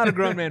 No, it's not a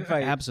grown man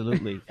fight.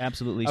 Absolutely.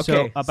 Okay.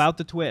 So about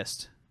the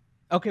twist.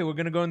 Okay, we're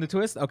gonna go in the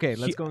twist. Okay,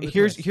 let's go in the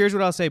twist. Here's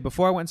what I'll say.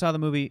 Before I went and saw the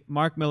movie,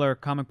 Mark Miller,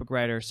 comic book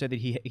writer, said that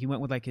he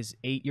went with like his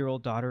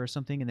 8-year-old daughter or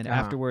something, and then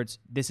afterwards,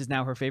 this is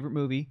now her favorite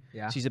movie.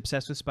 Yeah. She's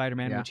obsessed with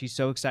Spider-Man, which he's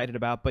so excited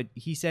about. But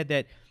he said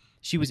that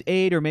she was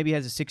 8 or maybe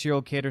has a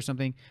 6-year-old kid or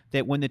something,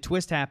 that when the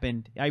twist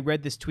happened, I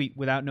read this tweet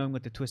without knowing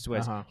what the twist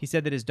was. He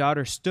said that his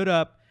daughter stood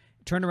up,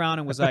 turned around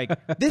and was like,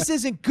 this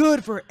isn't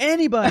good for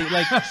anybody.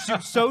 Like, she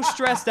was so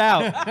stressed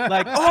out.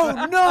 Like,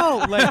 oh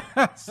no. Like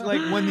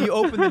when you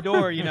open the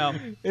door, you know.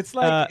 It's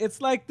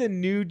like the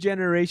new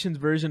generation's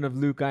version of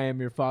Luke, I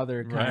am your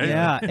father. Right.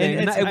 Yeah.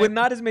 And with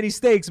not as many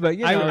stakes, but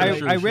you know.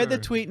 I read the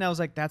tweet and I was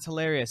like, that's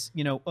hilarious.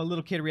 You know, a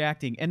little kid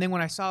reacting. And then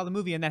when I saw the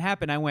movie and that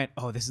happened, I went,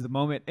 oh, this is the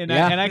moment. And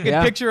I could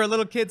picture a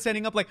little kid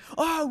standing up like,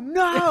 oh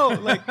no.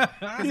 Like,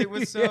 because it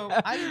was so,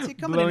 I didn't see it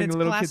coming.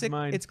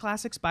 And it's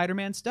classic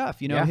Spider-Man stuff.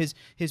 You know, his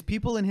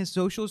people in his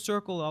social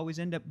circle always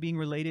end up being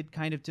related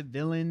kind of to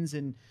villains,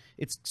 and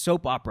it's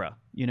soap opera.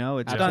 You know,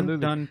 it's Absolutely.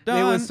 dun, dun, dun.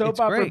 It was soap It's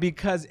opera great.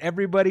 because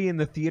everybody in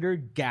the theater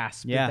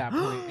gasped Yeah. at that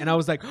point. And I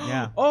was like,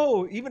 Yeah.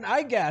 oh, even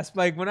I gasped.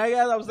 Like when I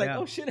gasped, I was like, Yeah.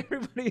 oh shit,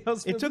 everybody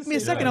else. It feels took the me a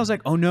same second. way. I was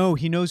like, "Oh no,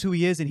 he knows who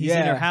he is, and he's in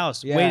Yeah, her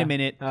house." yeah. Wait a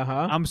minute,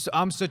 Uh-huh.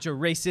 I'm such a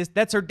racist.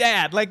 That's her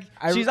dad. Like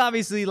I- she's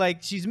obviously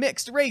like she's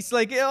mixed race.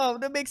 Like oh,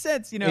 that makes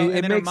sense, you know. It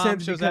and then her makes mom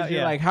sense shows because out, you're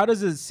yeah. like, how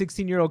does a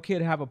 16-year-old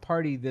kid have a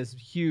party this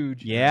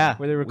huge? Yeah.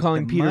 Where they were With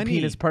calling the Peter money.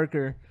 Penis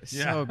Parker.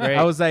 Yeah. so great.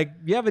 I was like,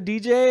 you have a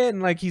DJ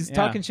and like he's Yeah.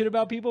 talking shit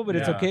about people, but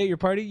it's Yeah. okay at your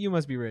party. You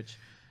must be rich.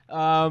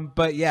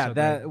 But yeah, So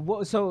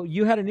that. So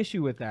you had an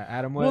issue with that,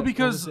 Adam? Well, What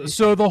because was the issue?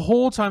 so the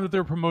whole time that they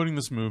were promoting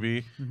this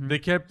movie, they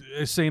kept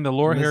saying that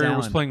Laura Liz Harrier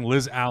was Allen. playing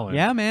Liz Allen.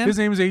 Yeah, man. His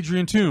name is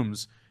Adrian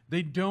Toombs.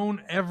 They don't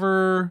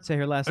ever Say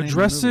her last name in the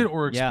address it movie.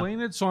 or Yeah.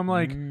 explain it. So I'm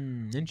like,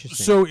 Interesting.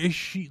 so is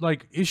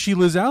she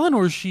Liz Allen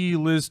or is she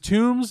Liz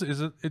Toombs? Is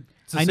it? It's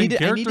the I same need to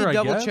character,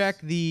 double guess? check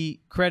the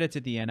credits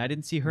at the end. I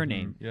didn't see her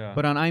name, Yeah.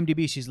 but on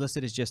IMDb she's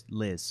listed as just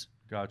Liz.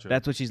 Gotcha.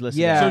 That's what she's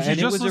listed. Yeah, as. So and she's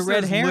it just was a listed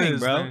red as herring,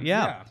 Liz, bro. then.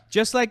 Yeah. Yeah.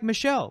 Just like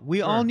Michelle,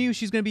 we all Sure. knew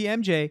she's gonna be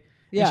MJ.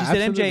 Yeah, and she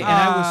said absolutely. MJ, and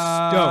I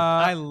was stoked.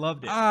 I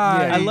loved it.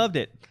 I loved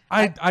it.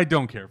 I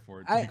don't care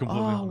for it. To I- be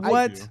completely oh, honest with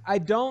what? you. I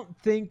don't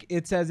think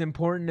it's as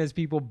important as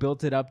people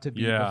built it up to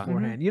be Yeah.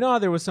 beforehand. You know how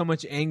there was so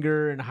much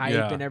anger and hype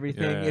Yeah. and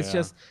everything. Yeah, It's yeah.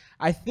 just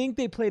I think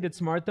they played it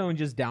smart though and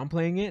just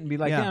downplaying it and be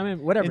like, Yeah. yeah, I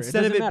mean, whatever.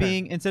 Instead of doesn't it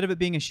matter.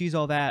 being a she's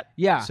all that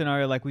Yeah.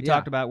 scenario like we Yeah.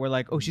 talked about, where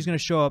like, oh, she's gonna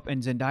show up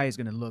and Zendaya's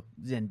gonna look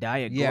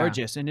Zendaya Yeah.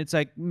 gorgeous, and it's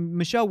like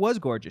Michelle was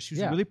gorgeous. She was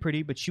Yeah. really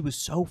pretty, but she was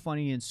so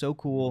funny and so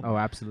cool. Oh,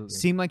 absolutely.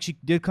 Seemed like she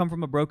did come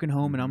from a broken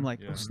home, and I'm like,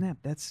 Yeah. oh snap,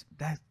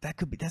 that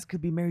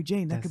could be Mary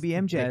Jane, that could be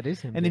MJ. That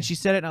is And then MJ. she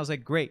said it, and I was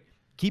like, great.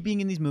 Keep being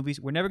in these movies.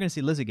 We're never gonna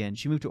see Liz again.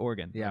 She moved to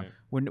Oregon. Yeah.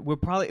 Right. We're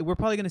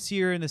probably gonna see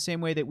her in the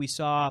same way that we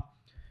saw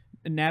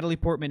Natalie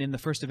Portman in the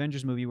first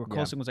Avengers movie, where Yeah.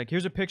 Coulson was like,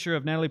 "Here's a picture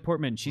of Natalie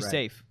Portman. She's Right.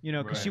 safe," you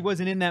know, because she Right.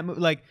 wasn't in that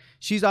movie. Like,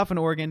 she's off in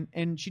Oregon,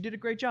 and she did a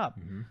great job.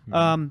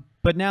 Mm-hmm.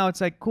 But now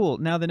it's like, cool.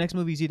 Now the next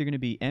movie is either going to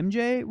be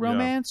MJ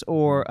romance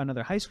or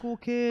another high school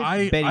kid.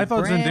 Betty I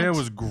thought Brant. Zendaya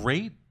was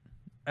great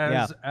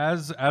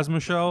as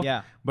Michelle.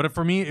 Yeah. But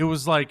for me,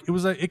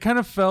 it kind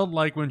of felt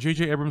like when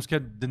J.J. Abrams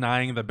kept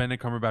denying that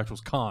Benedict Cumberbatch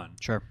was Khan.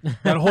 Sure.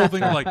 That whole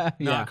thing of like,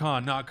 Yeah. not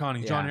Khan.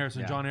 He's John Yeah,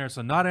 Harrison, yeah. John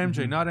Harrison, not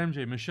MJ, not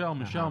MJ, Michelle,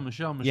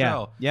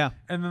 Michelle. Yeah.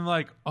 And then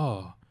like,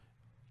 oh,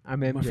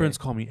 I'm MJ. my friends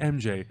call me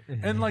MJ.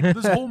 And like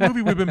this whole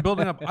movie we've been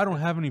building up, I don't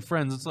have any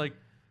friends. It's like,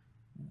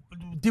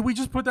 did we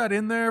just put that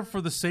in there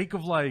for the sake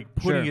of like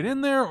putting Sure. it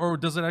in there, or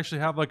does it actually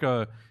have like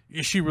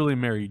is she really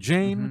Mary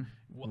Jane?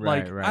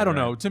 Like Right, I don't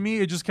right. know. To me,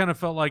 it just kind of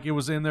felt like it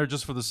was in there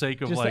just for the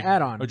sake of Just to like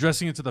add on.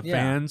 addressing it to the Yeah,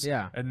 fans,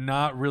 yeah. and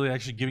not really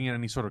actually giving it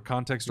any sort of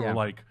context Yeah. or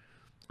like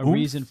A oomph.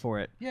 reason for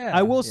it. Yeah.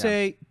 I will Yeah.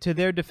 say, to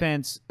their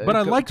defense, But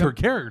I liked her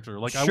character.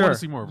 Like I want to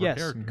see more of her yes.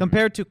 character.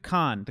 Compared to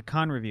Khan, the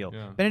Khan reveal,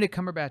 Yeah. Benedict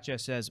Cumberbatch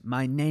just says,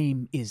 "My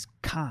name is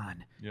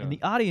Khan," Yeah. and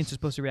the audience is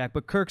supposed to react.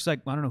 But Kirk's like,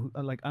 I don't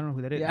know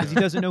who that is, Yeah. because he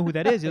doesn't know who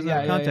that is. He doesn't Yeah,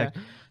 have yeah, context.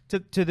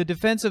 To the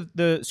defense of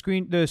the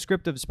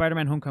script of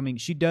Spider-Man: Homecoming,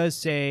 she does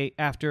say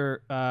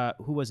after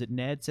who was it?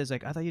 Ned says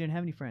like, "I thought you didn't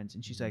have any friends,"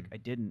 and she's like, "I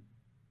didn't."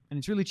 And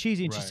it's really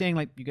cheesy, and she's Right. saying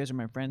like, "You guys are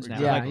my friends now."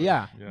 Yeah, Like,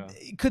 yeah. Yeah.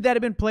 could that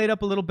have been played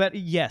up a little bit?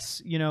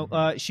 Yes. You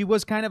know, she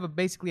was kind of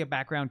basically a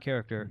background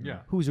character.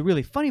 Yeah. Who was a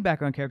really funny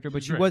background character,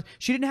 but She's great.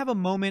 she didn't have a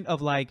moment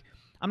of like,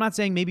 I'm not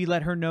saying maybe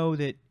let her know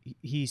that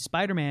he's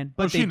Spider-Man,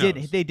 but Oh, she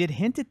knows. they did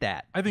hint at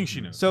that. I think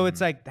she knows. So it's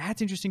like, that's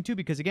interesting too,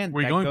 because again,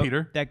 Where you that going,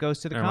 Peter? That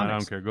goes to the Never mind, I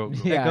comics. don't care. Go.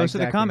 Yeah. That goes to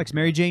the exactly. comics.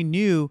 Mary Jane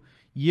knew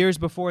years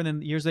before, and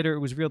then years later it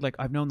was revealed like,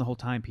 I've known the whole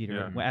time, Peter.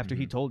 Yeah. Well, after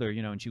he told her,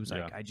 you know, and she was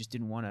like, Yeah. I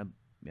didn't want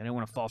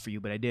to fall for you,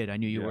 but I did. I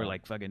knew you were Yeah.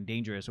 like fucking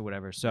dangerous or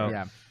whatever. So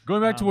Yeah.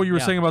 Going back to what you were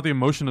yeah. saying about the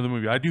emotion of the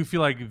movie, I do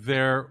feel like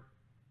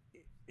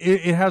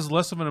it has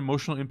less of an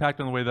emotional impact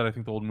on the way that I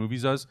think the old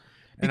movies does.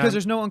 And because I'm-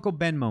 there's no Uncle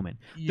Ben moment.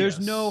 There's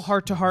no Yes.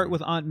 heart to heart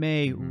with Aunt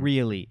May,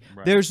 really.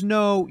 Right. There's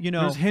no, you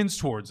know, there's hints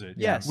towards it.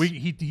 Yes.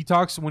 He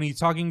talks when he's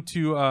talking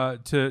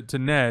to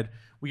Ned.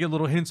 We get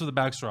little hints of the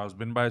backstory. I was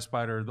bitten by a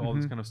spider, all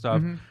this kind of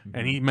stuff.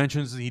 And he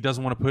mentions that he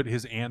doesn't want to put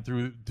his aunt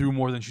through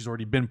more than she's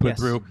already been put Yes.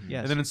 through.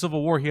 Yes. And then in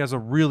Civil War, he has a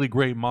really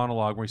great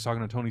monologue where he's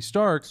talking to Tony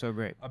Stark so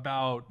great.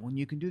 about When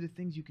you can do the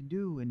things you can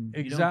do, and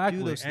exactly.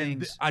 you don't do those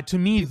And things. to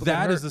me, people get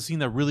that is hurt. the scene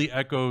that really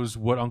echoes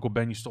what Uncle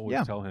Ben used to always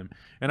Yeah. tell him.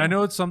 And I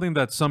know it's something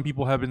that some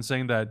people have been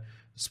saying that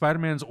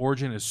Spider-Man's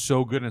origin is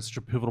so good and it's such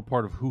a pivotal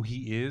part of who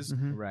he is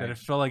Right. that it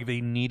felt like they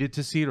needed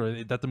to see it,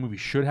 or that the movie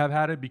should have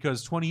had it,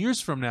 because 20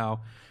 years from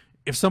now,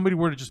 if somebody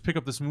were to just pick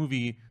up this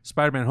movie,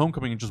 Spider-Man: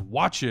 Homecoming, and just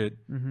watch it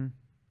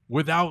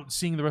without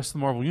seeing the rest of the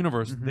Marvel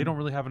Universe, they don't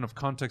really have enough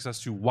context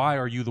as to why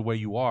are you the way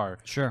you are.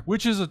 Sure.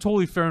 Which is a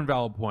totally fair and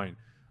valid point.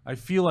 I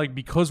feel like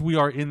because we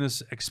are in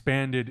this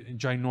expanded and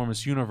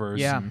ginormous universe,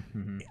 Yeah.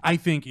 I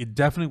think it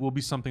definitely will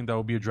be something that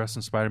will be addressed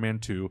in Spider-Man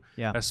 2,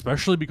 Yeah.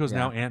 especially because Yeah.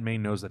 now Aunt May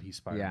knows that he's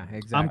Spider-Man. Yeah,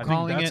 exactly. I'm I think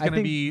calling that's it- I going to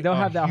think be they'll a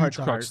have that huge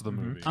heart-to-heart. crux of the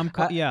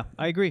movie. Yeah,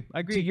 I agree.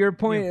 To your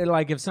point,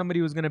 like if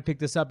somebody was going to pick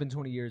this up in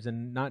 20 years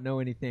and not know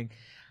anything,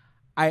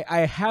 I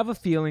have a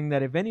feeling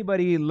that if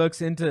anybody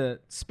looks into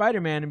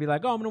Spider-Man and be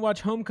like, oh, I'm going to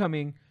watch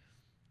Homecoming,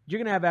 you're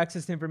gonna have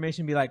access to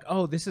information and be like,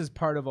 oh, this is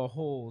part of a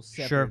whole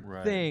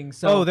separate thing.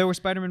 So there were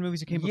Spider-Man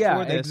movies that came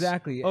before this.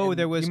 Exactly. Oh, and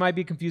there was. You might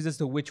be confused as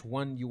to which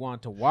one you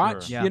want to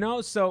watch. Sure. You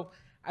know, so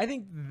I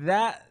think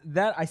that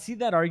I see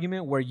that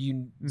argument where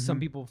some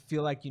people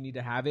feel like you need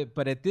to have it,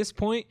 but at this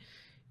point,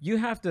 you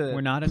have to.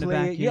 We're not in a play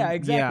vacuum. It. Yeah,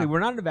 exactly. Yeah.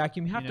 We're not in a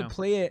vacuum. You have to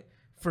play it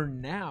for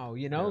now.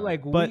 You know,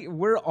 like But-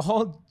 we're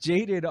all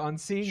jaded on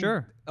seeing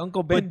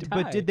Uncle Ben die.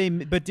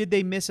 But did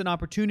they miss an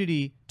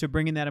opportunity to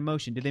bring in that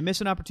emotion? Did they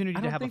miss an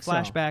opportunity to have a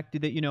flashback?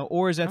 Did they,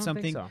 or is that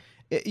something?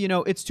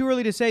 It's too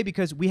early to say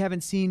because we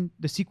haven't seen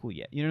the sequel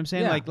yet. You know what I'm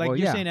saying? Yeah. Like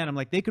you're saying, Adam.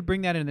 Like they could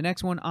bring that in the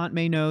next one. Aunt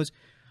May knows.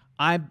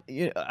 I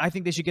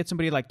think they should get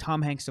somebody like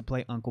Tom Hanks to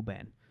play Uncle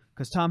Ben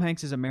because Tom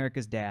Hanks is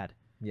America's dad.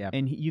 Yeah,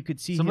 and you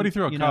could see somebody him,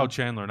 threw out Kyle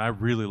Chandler, and I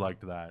really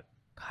liked that.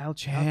 Kyle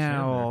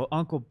Chandler,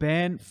 Uncle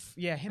Ben.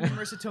 Yeah, him and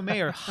Marissa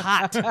Tomei are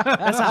hot.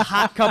 That's a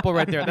hot couple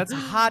right there. That's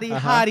hottie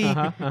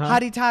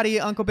toddy,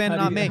 Uncle Ben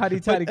and Aunt May.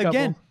 Hottie toddy couple.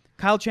 Again,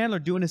 Kyle Chandler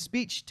doing a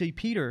speech to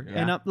Peter,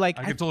 and I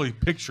can totally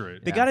picture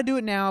it. They got to do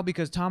it now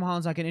because Tom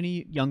Holland's not getting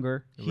any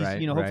younger.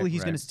 He's, hopefully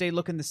he's going to stay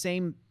looking the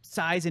same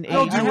size and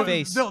age and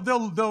face.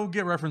 They'll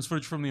get reference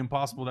footage from The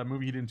Impossible, that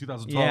movie he did in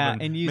 2012,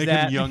 and use make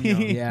that him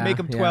young. make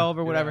him 12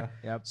 or whatever.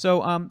 Yep.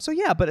 So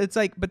yeah, but it's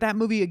like, but that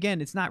movie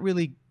again, it's not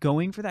really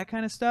going for that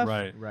kind of stuff.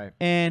 Right.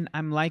 And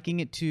I'm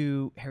liking it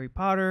to Harry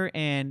Potter,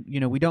 and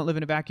we don't live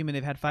in a vacuum, and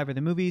they've had 5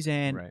 other movies,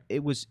 and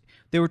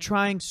they were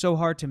trying so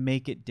hard to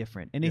make it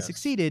different, and they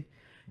succeeded.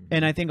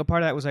 And I think a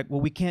part of that was like,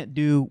 well, we can't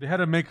do. They had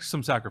to make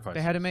some sacrifices.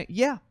 They had to make.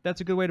 Yeah, that's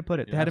a good way to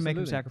put it. They had to make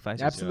some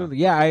sacrifices. Absolutely.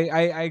 Yeah,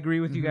 I agree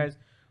with you guys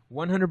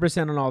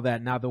 100% on all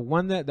that. Now, the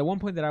one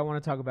point that I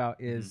want to talk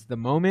about is the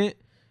moment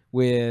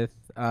with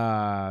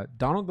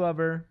Donald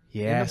Glover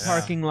in the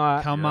parking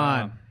lot. Come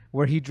on.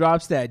 Where he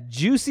drops that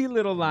juicy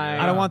little line.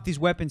 I don't want these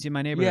weapons in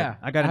my neighborhood. Yeah,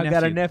 I got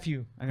a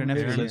nephew. I got a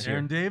nephew.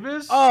 Aaron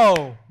Davis.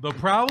 Oh, the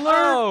Prowler.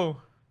 Oh.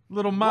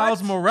 Little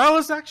Miles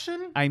Morales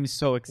action. I'm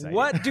so excited.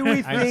 What do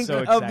we think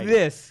of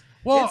this?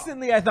 Well,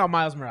 instantly, I thought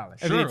Miles Morales.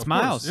 Sure, it's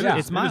Miles.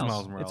 It's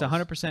Miles. Morales. It's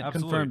 100%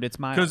 confirmed. It's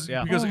Miles.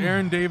 Because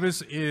Aaron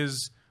Davis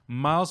is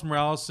Miles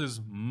Morales'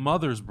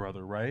 mother's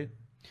brother, right?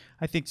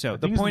 I think so.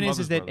 The point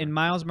is that in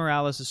Miles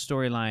Morales'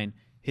 storyline,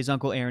 his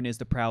uncle Aaron is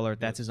the Prowler.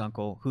 That's his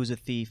uncle, who's a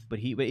thief. But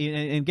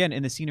and again,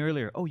 in the scene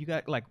earlier, you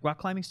got like rock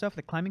climbing stuff,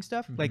 like climbing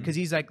stuff, like because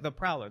he's like the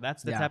Prowler.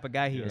 That's the type of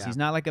guy he is. He's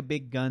not like a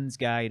big guns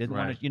guy. He doesn't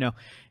want to,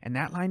 And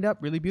that lined up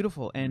really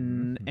beautiful.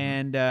 And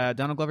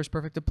Donald Glover's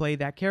perfect to play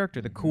that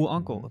character, the cool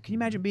uncle. Can you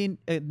imagine being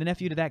the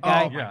nephew to that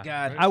guy? Oh my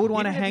God! I would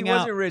want to hang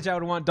out. If he wasn't rich, I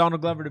would want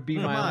Donald Glover to be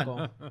my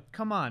uncle.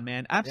 Come on,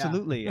 man!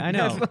 Absolutely, I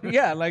know.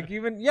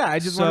 I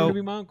just want him to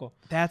be my uncle.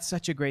 That's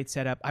such a great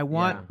setup. I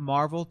want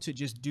Marvel to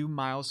just do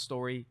Miles'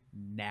 story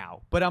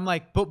now, but I'm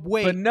like, but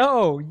wait,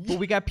 but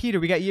we got Peter.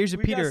 We got years of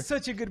Peter. Got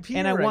such a good Peter,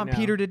 and I want now.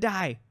 Peter to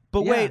die.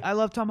 But wait, I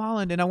love Tom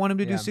Holland, and I want him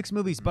to do 6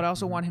 movies, but I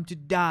also want him to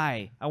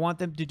die. I want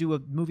them to do a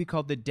movie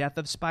called The Death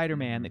of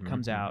Spider-Man that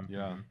comes out.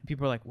 Yeah. And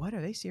people are like, what?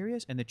 Are they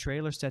serious? And the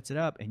trailer sets it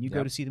up, and you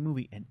go to see the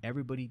movie, and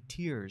everybody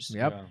tears.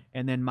 Yep. Yeah.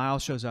 And then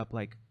Miles shows up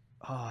like,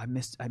 oh, I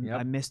missed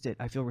it.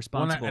 I feel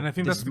responsible. And I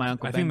think that's my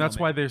Uncle I Ben think that's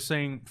moment. why they're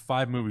saying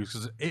 5 movies,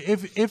 because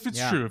if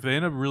it's true, if they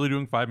end up really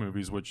doing 5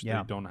 movies, which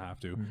they don't have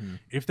to,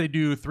 if they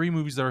do 3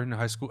 movies that are in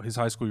his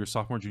high school year,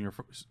 sophomore, junior,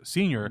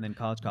 senior, and then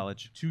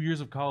college, 2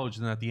 years of college,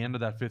 and then at the end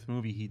of that 5th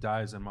movie, he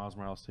dies, and Miles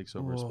Morales takes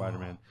over as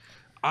Spider-Man.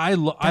 I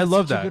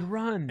love that. A good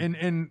run.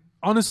 And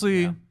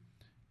honestly,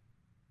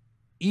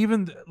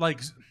 even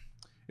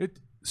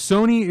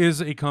Sony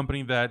is a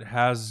company that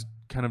has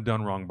kind of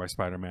done wrong by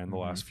Spider-Man the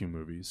last few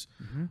movies.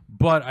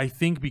 But I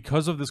think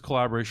because of this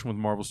collaboration with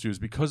Marvel Studios,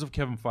 because of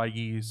Kevin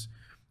Feige's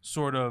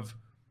sort of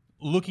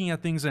looking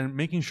at things and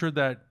making sure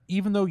that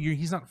even though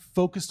he's not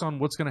focused on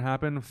what's going to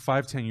happen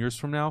 5-10 years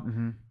from now,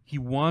 he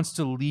wants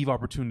to leave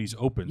opportunities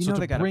open. So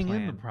to bring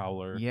in the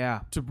Prowler,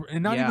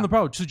 and not even the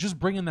Prowler, to just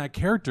bring in that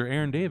character,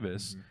 Aaron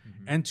Davis,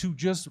 and to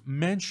just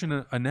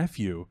mention a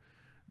nephew,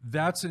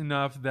 that's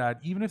enough that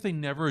even if they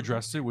never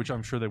addressed it, which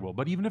I'm sure they will,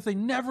 but even if they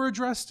never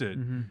addressed it,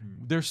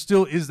 there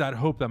still is that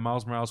hope that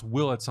Miles Morales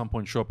will at some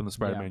point show up in the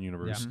Spider-Man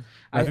universe.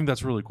 I think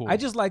that's really cool. I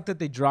just like that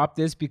they dropped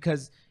this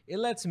because it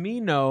lets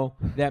me know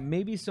that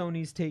maybe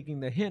Sony's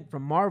taking the hint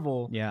from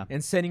Marvel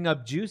and setting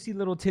up juicy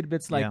little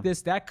tidbits like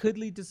this that could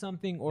lead to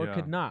something or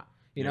could not.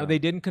 You know, they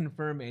didn't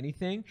confirm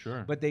anything,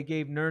 but they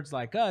gave nerds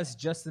like us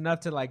just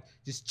enough to like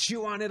just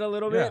chew on it a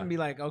little bit and be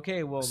like,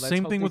 okay, well, let's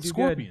same hope thing they with do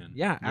Scorpion. Good.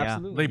 Yeah,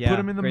 absolutely. They put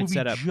him in the movie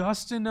setup.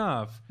 just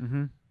enough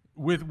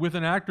with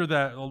an actor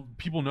that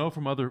people know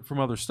from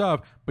other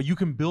stuff, but you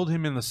can build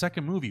him in the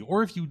second movie,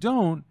 or if you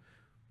don't,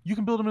 you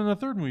can build him in the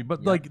third movie.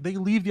 But like they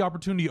leave the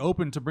opportunity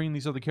open to bring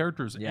these other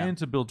characters and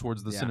to build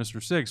towards the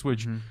Sinister Six,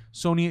 which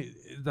Sony,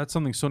 that's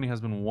something Sony has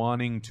been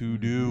wanting to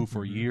do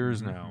for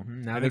years now.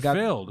 Now and they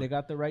failed. They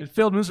got the right. It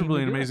failed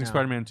miserably team in to do it Amazing now.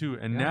 Spider-Man 2,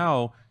 and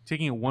now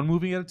taking it one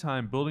movie at a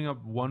time, building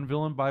up one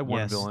villain by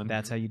one villain.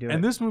 That's how you do it.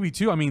 And this movie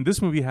too. I mean,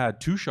 this movie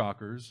had 2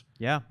 shockers.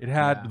 Yeah. It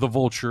had the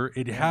Vulture.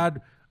 It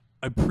had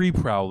a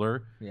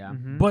pre-Prowler. Yeah.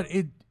 But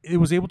it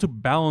was able to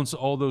balance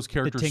all those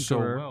characters so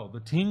Tinkerer. well. The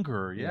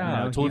Tinkerer, yeah,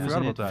 I he totally was forgot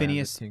in about it. that.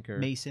 Phineas Tinker.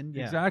 Mason.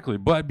 Yeah. Exactly,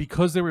 but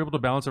because they were able to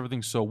balance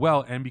everything so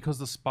well, and because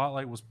the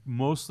spotlight was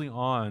mostly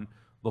on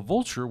the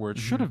Vulture, where it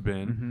should have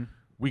been,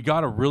 we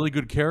got a really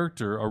good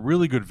character, a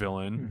really good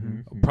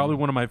villain, probably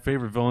one of my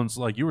favorite villains,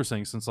 like you were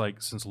saying, since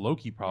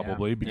Loki,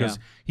 probably, because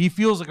he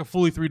feels like a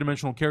fully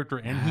three-dimensional character,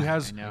 and he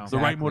has the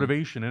right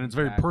motivation, and it's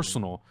very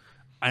personal.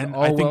 And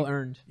all I think, well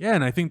earned. Yeah,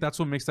 and I think that's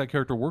what makes that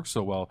character work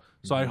so well.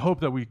 So I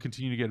hope that we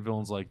continue to get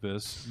villains like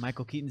this.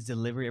 Michael Keaton's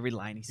delivery, every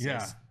line he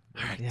says.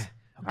 Yeah. All right. Yeah.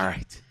 All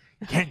right.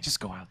 You can't just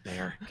go out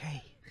there.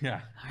 Okay.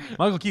 Yeah,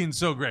 Michael Keaton's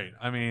so great.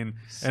 I mean,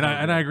 and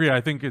I agree.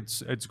 I think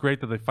it's great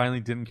that they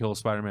finally didn't kill a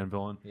Spider-Man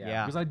villain.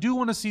 Yeah. Because I do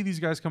want to see these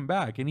guys come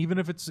back, and even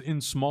if it's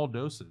in small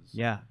doses.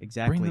 Yeah,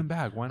 exactly. Bring them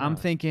back. Why not? I'm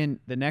thinking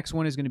the next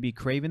one is going to be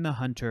Kraven the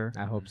Hunter.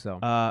 I hope so.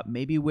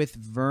 Maybe with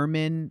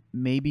Vermin,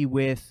 maybe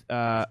with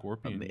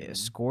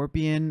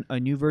Scorpion, a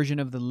new version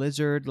of the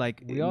Lizard.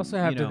 Like we also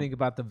have to think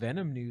about the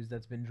Venom news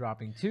that's been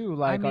dropping too.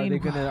 Like, I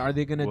mean, are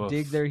they gonna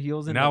dig their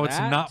heels into now it's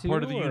that not too,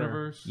 part of the or?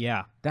 universe.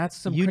 Yeah, that's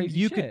some you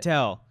crazy shit. could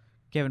tell.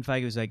 Kevin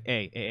Feige was like,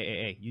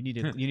 "Hey, you need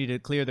to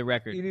clear the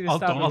record. You need to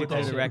stop with clear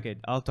that the shit. record.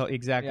 I'll talk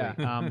exactly."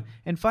 Yeah.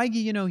 And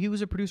Feige, he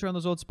was a producer on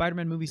those old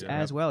Spider-Man movies Yeah.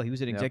 as well. He was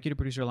an executive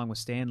producer along with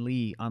Stan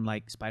Lee on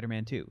like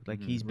Spider-Man 2.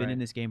 Like he's been in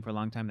this game for a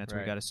long time. That's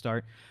where we got to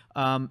start.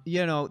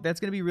 That's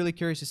gonna be really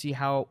curious to see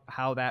how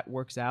that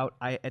works out.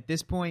 At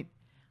this point,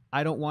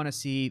 I don't want to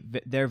see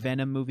their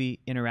Venom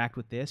movie interact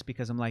with this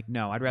because I'm like,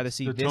 no, I'd rather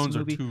see The this tones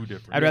movie. are too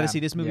different. I'd rather see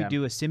this movie Yeah.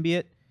 do a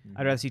symbiote.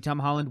 I'd rather see Tom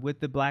Holland with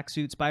the black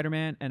suit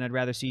Spider-Man, and I'd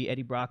rather see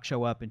Eddie Brock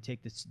show up and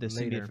take the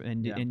Later.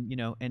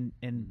 symbiote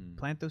and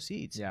plant those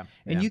seeds. Yeah.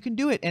 And you can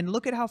do it. And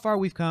look at how far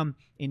we've come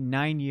in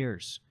 9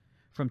 years,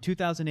 from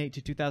 2008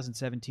 to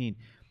 2017.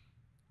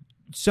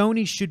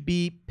 Sony should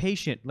be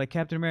patient, like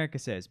Captain America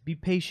says. Be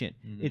patient.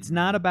 It's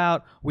not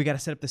about we got to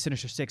set up the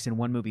Sinister Six in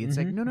one movie. It's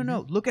like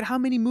no. Look at how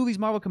many movies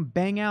Marvel can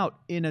bang out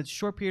in a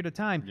short period of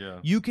time. Yeah.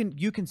 You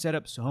can set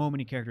up so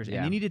many characters,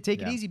 and you need to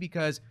take it easy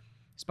because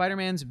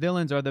Spider-Man's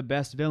villains are the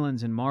best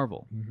villains in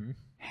Marvel.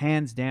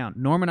 Hands down.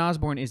 Norman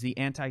Osborn is the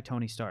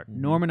anti-Tony Stark.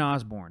 Norman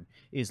Osborn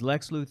is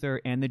Lex Luthor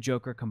and the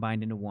Joker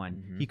combined into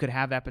one. He could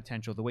have that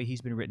potential. The way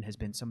he's been written has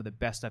been some of the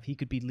best stuff. He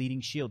could be leading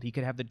S.H.I.E.L.D. He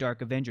could have the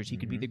Dark Avengers. He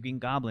could be the Green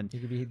Goblin. He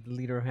could be the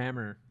leader of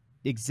Hammer.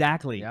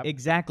 Exactly. Yep.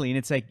 Exactly. And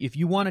it's like, if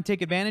you want to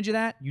take advantage of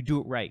that, you do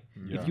it right.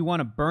 If you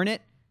want to burn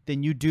it,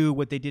 then you do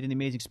what they did in The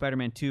Amazing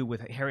Spider-Man 2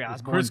 with Harry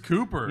Osborn. Chris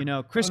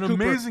Cooper. Chris An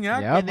Cooper. amazing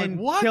actor. Yep. And then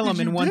what kill did him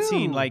in you one do?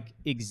 scene. Like,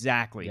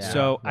 exactly. Yeah.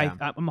 So Yeah.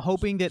 I'm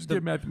hoping that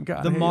Get mad from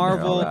God. the Hey,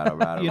 Marvel,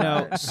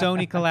 right.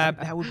 Sony collab,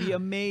 that would be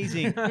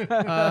amazing.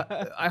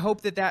 I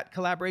hope that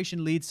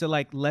collaboration leads to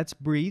like, let's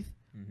breathe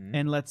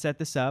and let's set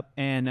this up.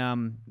 And,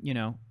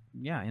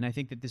 and I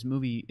think that this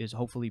movie is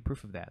hopefully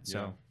proof of that.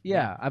 So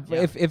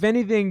If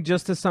anything,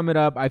 just to sum it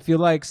up, I feel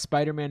like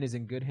Spider-Man is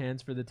in good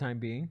hands for the time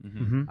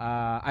being.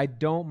 I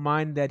don't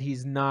mind that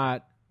he's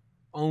not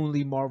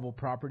only Marvel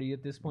property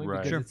at this point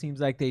because it seems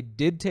like they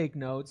did take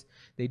notes.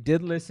 They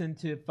did listen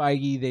to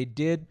Feige. They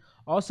did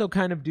also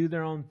kind of do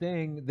their own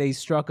thing. They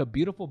struck a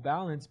beautiful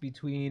balance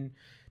between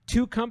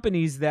two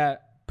companies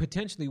that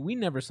potentially we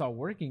never saw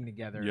working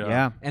together.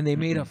 Yeah. And they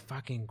made a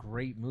fucking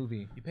great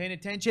movie. You paying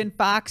attention,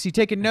 Fox? You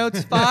taking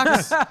notes,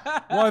 Fox?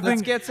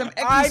 Let's get some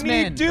X-Men. I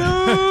need Doom!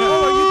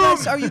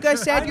 Are you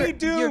guys sad I need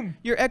Doom!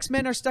 your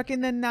X-Men are stuck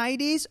in the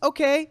 90s?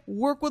 Okay,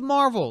 work with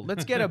Marvel.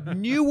 Let's get a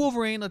new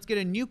Wolverine. Let's get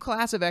a new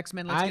class of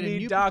X-Men. Let's I get a need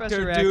new Dr.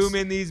 Professor X. Doom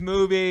in these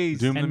movies.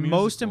 Doom the And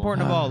most musical.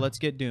 important of all, let's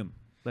get Doom.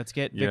 Let's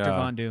get Victor Yeah.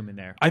 Von Doom in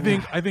there. I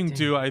think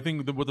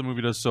what the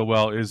movie does so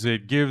well is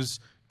it gives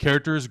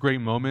characters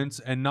great moments,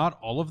 and not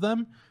all of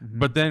them,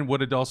 but then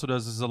what it also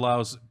does is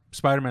allows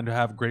Spider-Man to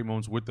have great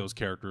moments with those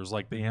characters,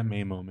 like the Aunt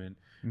May moment.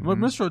 But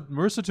Marissa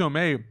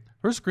Tomei,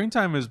 her screen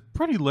time is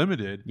pretty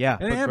limited. Yeah,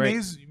 and but Aunt great.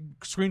 May's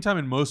screen time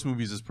in most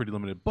movies is pretty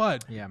limited.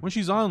 But Yeah. when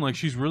she's on, like,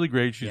 she's really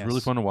great. She's Yes.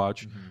 really fun to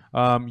watch. You were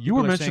People are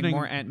saying mentioning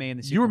more Aunt May in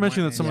the you were sequel,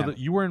 mentioning more that some Aunt of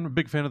the you weren't a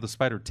big fan of the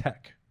Spider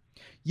Tech.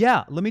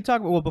 Yeah, let me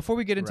talk about. Well, before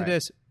we get into Right.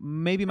 this,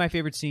 maybe my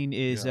favorite scene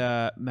is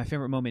my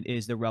favorite moment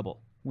is the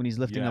rubble when he's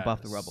lifting up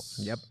off the rubble.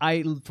 Yep.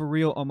 I for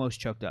real almost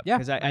choked up Yeah,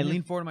 because I I knew.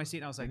 leaned forward in my seat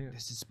and I was like,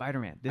 "This is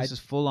Spider-Man. This is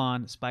full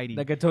on Spidey."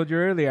 Like I told you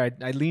earlier,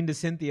 I leaned to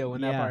Cynthia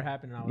when that Yeah. part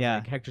happened. And I was Yeah.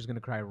 like, Hector's going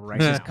to cry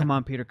right He now. says, "Come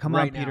on, Peter. Come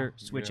Right on, Peter. now.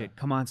 Switch Yeah. it.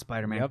 Come on,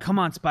 Spider-Man. Yep. Come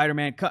on,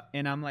 Spider-Man."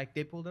 And I'm like,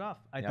 they pulled it off.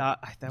 I Yep.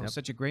 thought that Yep. was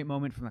such a great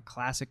moment from the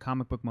classic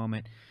comic book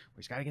moment where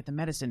he's got to get the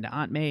medicine to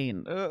Aunt May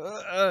and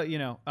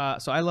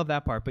so I love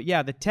that part. But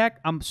yeah, the tech,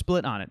 I'm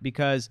split on it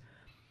because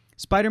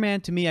Spider-Man,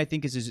 to me, I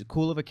think is as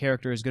cool of a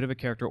character, as good of a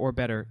character, or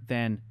better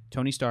than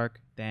Tony Stark,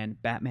 than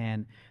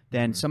Batman,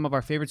 than some of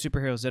our favorite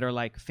superheroes that are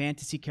like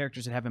fantasy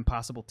characters that have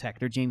impossible tech.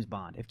 They're James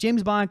Bond. If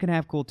James Bond can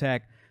have cool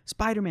tech,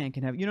 Spider-Man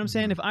can have, you know what I'm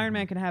saying? If Iron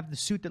Man can have the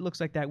suit that looks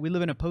like that, we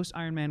live in a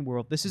post-Iron Man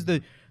world. This is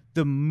the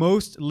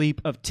most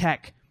leap of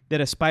tech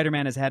that a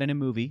Spider-Man has had in a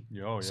movie.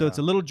 Oh, So it's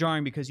a little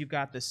jarring because you've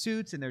got the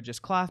suits and they're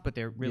just cloth, but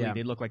they're really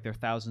they look like they're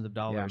thousands of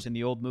dollars in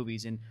the old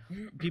movies. And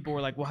people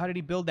were like, well, how did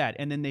he build that?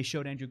 And then they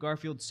showed Andrew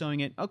Garfield sewing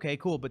it. Okay,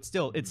 cool, but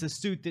still, it's a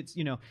suit that's,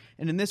 you know.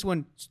 And in this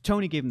one,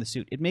 Tony gave him the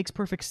suit. It makes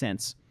perfect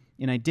sense,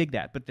 and I dig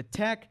that. But the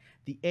tech,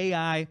 the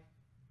AI,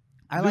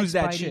 I like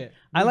Spidey.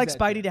 I like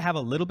Spidey to have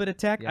a little bit of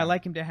tech. I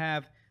like him to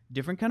have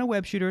different kind of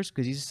web shooters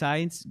because he's a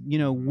science, you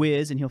know,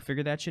 whiz, and he'll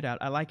figure that shit out.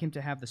 I like him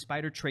to have the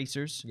spider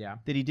tracers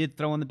that he did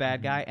throw on the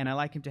bad guy, and I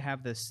like him to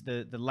have this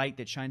the light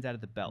that shines out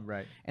of the belt.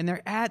 Right. And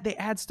they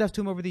add stuff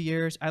to him over the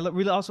years. I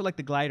really also like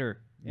the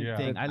glider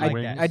thing. I like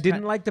that. I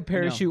didn't like the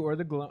parachute or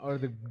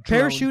the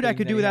parachute. I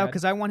could do without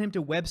because I want him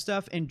to web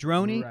stuff. And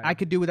Droney, I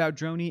could do without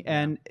Droney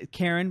and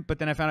Karen. But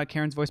then I found out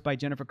Karen's voiced by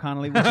Jennifer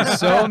Connelly, which is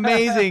so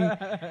amazing.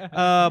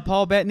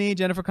 Paul Bettany,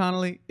 Jennifer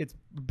Connelly. It's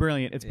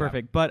brilliant. It's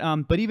perfect.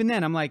 But even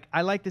then, I'm like,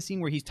 I like the scene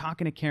where he's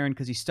talking to Karen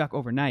because he's stuck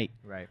overnight.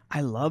 Right.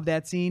 I love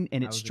that scene,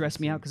 and it stressed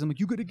me out because I'm like,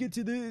 you got to get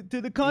to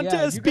the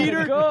contest,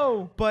 Peter.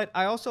 Go. But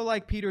I also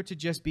like Peter to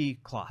just be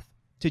cloth.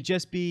 To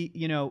just be,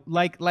 you know,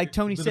 like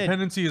Tony said. The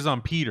dependency is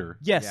on Peter.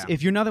 Yes,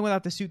 if you're nothing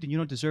without the suit, then you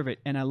don't deserve it.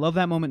 And I love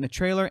that moment in the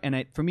trailer.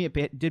 And for me,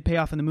 it did pay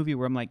off in the movie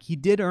where I'm like, he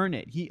did earn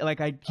it. He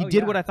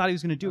did what I thought he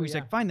was going to do. He's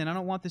like, fine, then I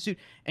don't want the suit.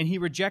 And he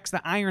rejects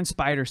the Iron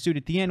Spider suit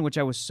at the end, which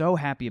I was so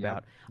happy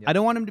about. I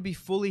don't want him to be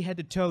fully head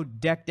to toe,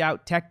 decked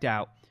out, teched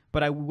out.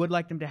 But I would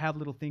like them to have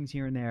little things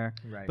here and there.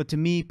 Right. But to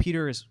me,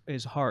 Peter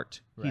is heart.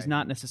 Right. He's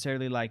not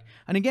necessarily like.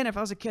 And again, if I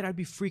was a kid, I'd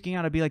be freaking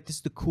out. I'd be like, "This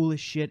is the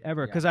coolest shit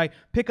ever." Because I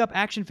pick up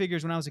action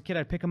figures when I was a kid.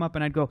 I'd pick them up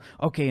and I'd go,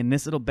 "Okay, in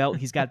this little belt,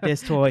 he's got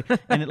this toy."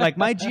 And like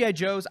my GI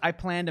Joes, I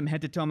planned them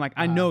head to toe. I'm like,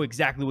 I know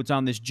exactly what's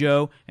on this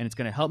Joe, and it's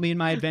gonna help me in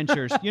my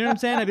adventures. You know what I'm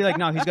saying? I'd be like,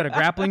 "No, he's got a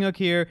grappling hook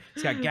here.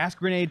 He's got gas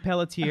grenade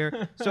pellets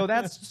here." So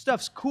that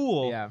stuff's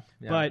cool. Yeah.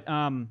 But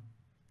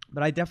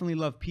I definitely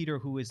love Peter,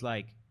 who is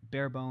like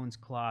bare bones,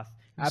 cloth.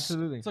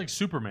 Absolutely. It's like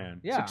Superman.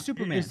 Yeah. It's like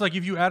Superman. It's like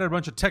if you added a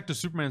bunch of tech to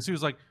Superman, so he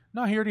was like,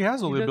 no, he already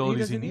has all the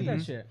abilities he needs.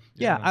 That shit.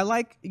 Yeah, I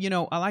like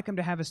him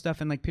to have his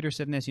stuff, and like Peter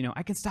said in this,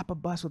 I can stop a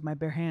bus with my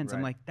bare hands. Right.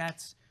 I'm like,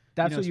 that's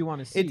what you want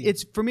to see.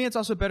 It's for me. It's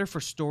also better for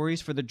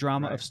stories, for the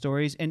drama of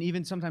stories, and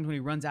even sometimes when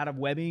he runs out of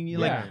webbing,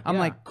 I'm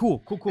like,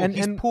 cool. And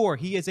he's poor.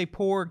 He is a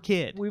poor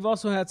kid. We've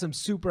also had some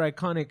super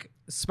iconic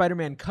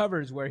Spider-Man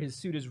covers where his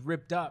suit is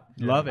ripped up,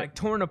 love it, like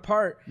torn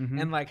apart,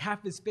 and like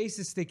half his face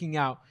is sticking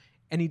out.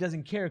 And he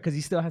doesn't care because he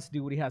still has to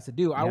do what he has to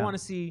do. Yeah. I want to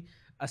see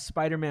a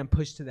Spider-Man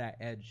push to that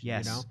edge.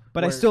 Yes, you know?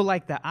 But I still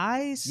like the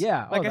eyes.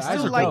 Yeah, like I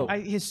still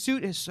like his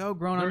suit is so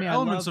grown on me.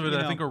 Elements of it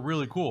I think are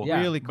really cool. Yeah.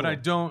 Really cool. But I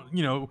don't,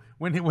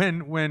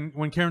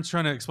 when Karen's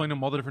trying to explain to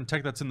him all the different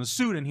tech that's in the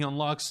suit, and he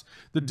unlocks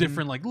the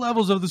different like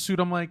levels of the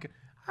suit, I'm like,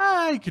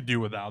 I could do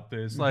without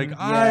this. Like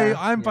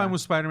I'm fine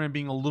with Spider-Man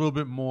being a little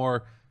bit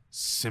more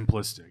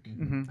simplistic.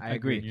 I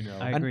agree.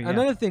 I agree.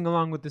 Another thing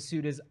along with the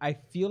suit is I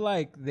feel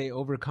like they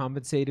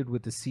overcompensated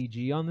with the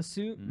CG on the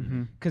suit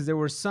because there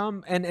were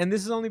some, and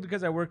this is only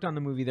because I worked on the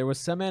movie. There was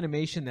some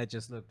animation that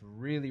just looked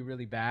really,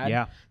 really bad.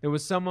 Yeah. There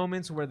was some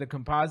moments where the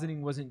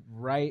compositing wasn't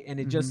right, and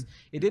it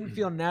didn't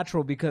feel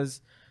natural because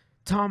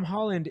Tom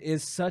Holland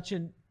is such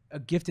a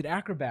gifted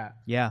acrobat.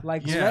 Yeah.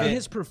 Like let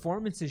his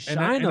performances shine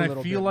a little bit.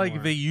 I feel like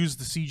more. they used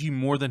the CG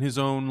more than his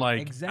own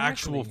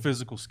actual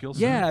physical skill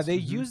set. Yeah, they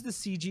used the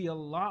CG a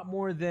lot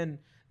more than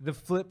the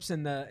flips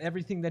and the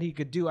everything that he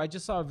could do. I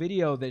just saw a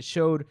video that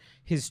showed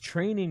his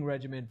training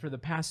regimen for the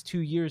past 2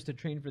 years to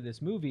train for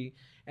this movie,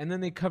 and then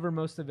they cover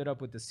most of it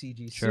up with the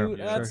CG suit.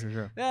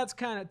 That's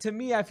kind of, to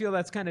me, I feel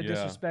that's kind of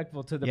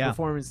disrespectful to the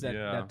performance that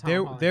Tom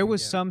Holland there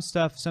was some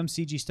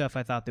CG stuff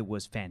I thought that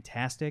was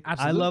fantastic.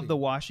 Absolutely. I love the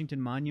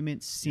Washington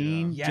Monument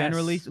scene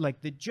generally,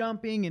 like the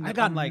jumping, and I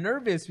got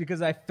nervous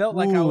because I felt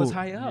like I was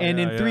high up. And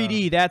in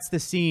 3D, that's the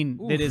scene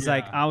that is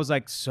like I was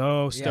like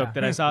so stoked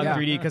that I saw it in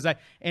 3D because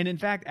and in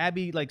fact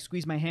Abby like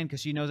squeezed my hand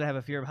because she knows I have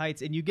a fear of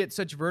heights, and you get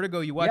such vertigo.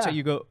 You watch it,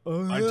 you go.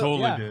 I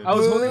totally did. I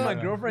was holding my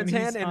girlfriend's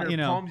hand, and her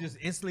palm just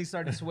instantly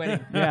started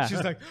sweating.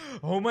 She's like,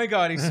 "Oh my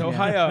god, he's so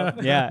high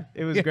up." Yeah,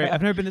 it was great.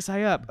 I've never been this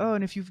high up. Oh,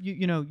 and if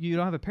you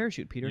don't have a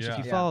parachute, Peter, so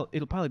if you fall,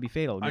 it'll probably be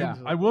fatal.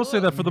 I will say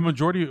that for the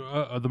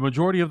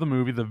majority of the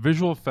movie, the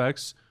visual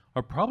effects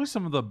are probably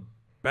some of the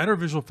better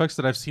visual effects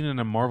that I've seen in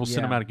a Marvel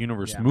Cinematic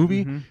Universe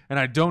movie, and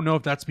I don't know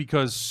if that's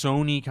because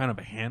Sony kind of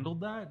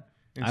handled that.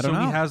 And I don't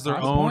know. Has their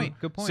own.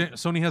 Good point.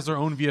 Sony has their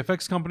own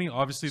VFX company.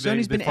 Obviously,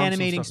 Sony's been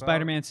animating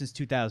Spider-Man since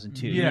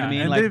 2002. You know what I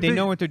mean? Like they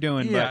know what they're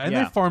doing. Yeah, and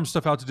they farm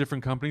stuff out to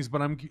different companies.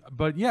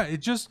 But yeah, it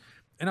just,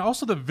 and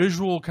also the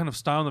visual kind of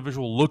style and the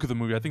visual look of the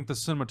movie. I think the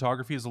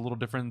cinematography is a little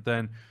different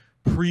than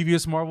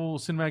previous Marvel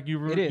Cinematic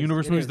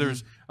Universe movies.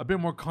 There's a bit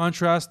more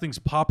contrast. Things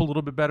pop a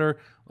little bit better.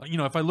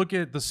 If I look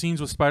at the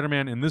scenes with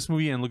Spider-Man in this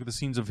movie and look at the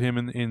scenes of him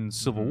in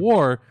Civil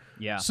War,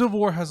 Civil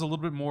War has a little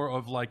bit more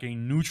of like a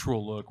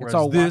neutral look. Whereas it's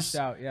all this,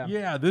 washed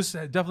out, this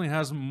definitely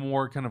has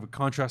more kind of a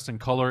contrast in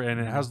color, and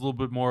it has a little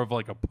bit more of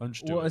like a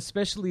punch to it.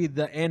 Especially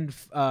the end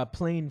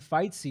plane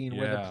fight scene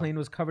where the plane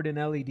was covered in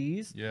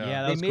LEDs.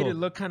 They made it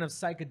look kind of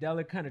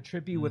psychedelic, kind of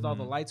trippy with all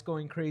the lights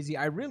going crazy.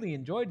 I really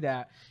enjoyed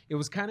that. It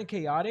was kind of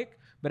chaotic,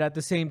 but at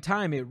the same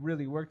time, it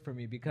really worked for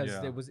me because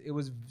Yeah. it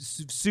was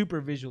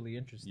super visually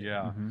interesting.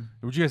 Yeah.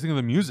 What do you guys think of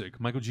the music?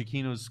 Michael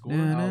Giacchino's score. was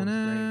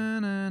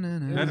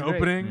That great.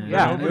 opening,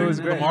 Yeah, that it opening, was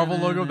the great. Marvel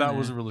logo, that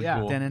was really Yeah.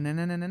 cool.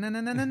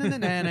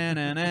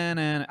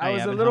 I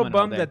was a little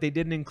bummed that they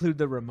didn't include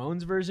the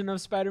Ramones version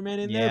of Spider-Man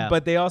in there,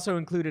 but they also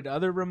included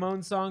other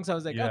Ramones songs. I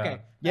was like, Yeah. okay,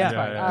 Yeah, that's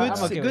fine. yeah, I'm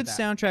yeah. okay good with that.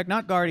 soundtrack.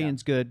 Not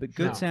Guardians good, but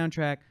good No.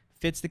 soundtrack.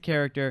 Fits the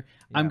character.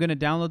 I'm gonna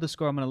download the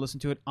score. I'm gonna listen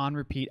to it on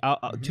repeat.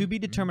 To be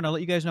determined. I'll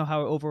let you guys know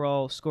how I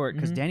overall score it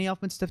because Danny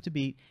Elfman's tough to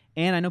beat,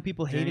 and I know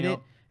people hated it.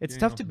 It's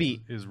tough to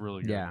beat. Is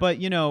really good. Yeah. But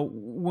you know,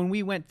 when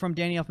we went from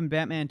Danny Elfman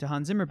Batman to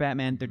Hans Zimmer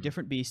Batman, they're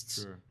different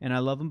beasts, Sure. and I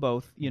love them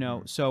both. You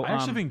know, so I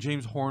actually think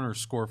James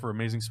Horner's score for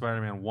Amazing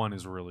Spider-Man 1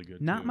 is really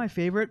good. not too. my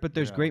favorite, but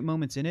there's Yeah. great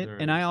moments in it. There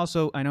And is.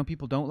 I know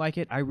people don't like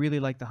it. I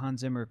really like the Hans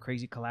Zimmer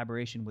crazy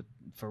collaboration with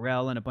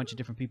Pharrell and a bunch of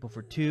different people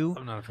for 2.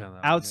 I'm not a fan of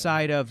that.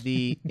 Outside of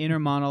the inner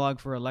monologue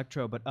for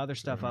Electro, but other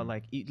stuff I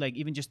like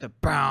even just the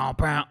brow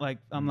brow. Like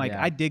I'm like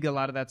Yeah. I dig a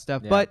lot of that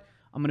stuff, Yeah. but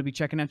I'm gonna be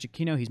checking out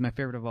Giacchino. He's my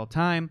favorite of all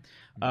time.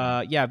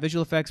 Yeah,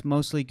 visual effects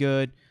mostly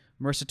good.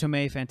 Marissa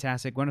Tomei,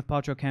 fantastic. Gwyneth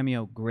Paltrow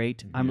cameo,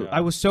 great. Yeah.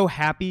 I was so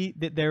happy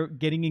that they're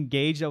getting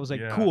engaged. I was like,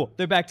 Yeah. cool,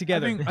 they're back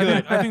together.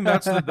 I think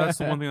that's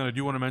the one thing that I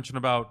do want to mention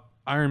about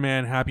Iron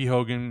Man, Happy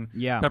Hogan,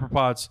 Yeah. Pepper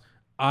Potts.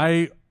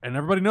 And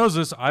everybody knows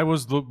this. I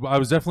was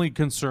definitely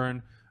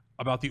concerned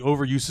about the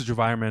overusage of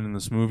Iron Man in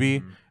this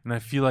movie, and I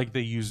feel like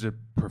they used it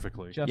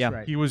perfectly. Just Yeah.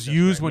 right. He was Just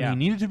used right. when Yeah. he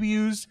needed to be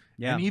used,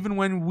 Yeah. and even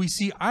when we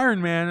see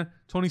Iron Man,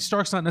 Tony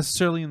Stark's not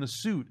necessarily in the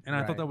suit, and I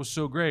thought Right. that was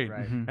so great.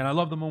 Right. And I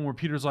love the moment where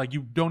Peter's like,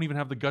 "You don't even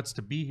have the guts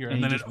to be here," and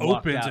he then it just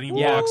walked opens out. and he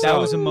Yeah, walks that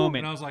out. was a moment.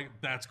 and I was like,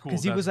 "That's cool."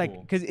 Because he was that's like,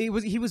 cool.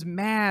 because he was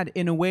mad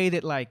in a way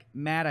that like,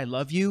 Matt, I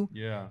love you.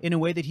 Yeah. In a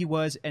way that he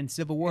was in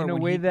Civil War. In a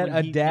when way he- that when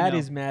a he, dad you know,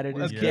 is mad at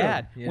his a kid.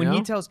 dad. you When he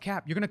know? tells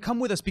Cap, "You're gonna come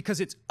with us because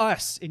it's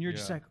us," and you're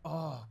just Yeah. like,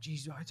 "Oh,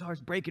 geez, my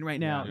heart's breaking right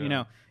now." Yeah. You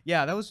know,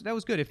 yeah, that was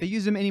good. If they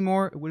used him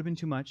anymore, it would have been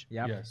too much.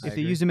 Yep. Yes. If I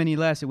they agree. used him any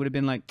less, it would have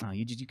been like, "Oh,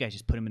 you guys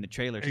just put him in the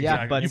trailers."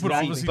 Exactly. but You put all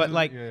the exactly. scenes but in-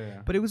 like,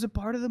 yeah. but it was a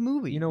part of the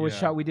movie. You know what Yeah.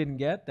 shot we didn't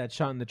get? That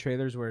shot in the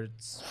trailers where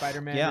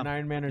Spider-Man Yeah. and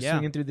Iron Man are Yeah.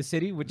 swinging through the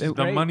city, which is the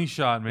great. money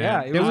shot, man.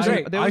 Yeah, it there was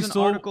great. there I was an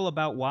still- article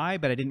about why,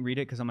 but I didn't read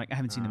it because I'm like, I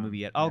haven't seen the movie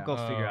yet. I'll yeah. go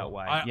figure out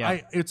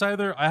why. It's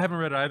either I haven't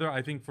read it either.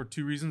 I think for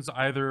two reasons: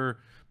 either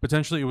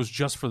potentially it was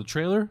just for the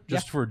trailer,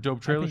 just for a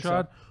dope trailer think so.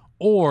 shot,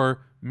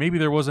 or maybe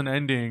there was an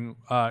ending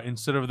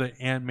instead of the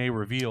Aunt May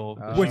reveal,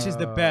 Which is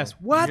the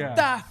best? What Yeah.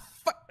 the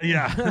fuck?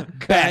 yeah,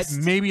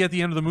 Best. maybe at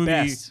the end of the movie,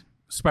 Best.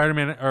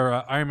 Spider-Man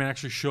or Iron Man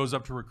actually shows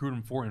up to recruit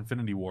him for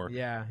Infinity War.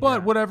 Yeah,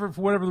 but yeah. whatever,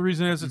 for whatever the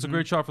reason is, it's a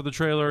great shot for the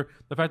trailer.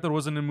 The fact that it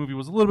wasn't in the movie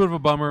was a little bit of a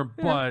bummer,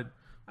 but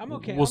I'm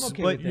okay. We'll I'm s-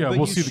 okay but with yeah, that. But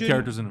we'll you see the shouldn't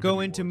characters in go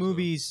Infinity into War, so.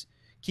 movies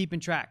keeping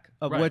track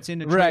of Right. what's in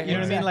the Right, trailer. You know what I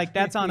mean? exactly. Like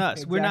that's on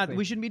us. We're not. Exactly.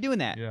 We shouldn't be doing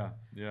that. yeah.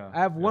 I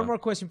have one yeah. more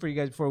question for you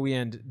guys before we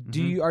end.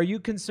 Are you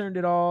concerned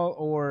at all,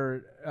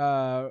 or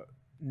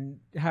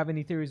have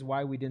any theories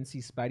why we didn't see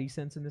Spidey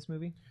sense in this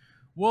movie?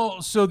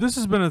 Well, so this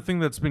has been a thing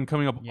that's been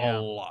coming up Yeah. a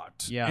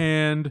lot. Yeah.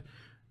 And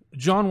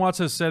John Watts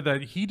has said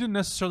that he didn't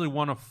necessarily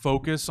want to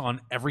focus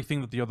on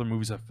everything that the other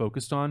movies have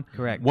focused on.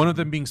 Correct. One of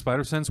them being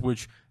Spider-Sense,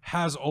 which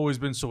has always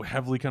been so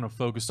heavily kind of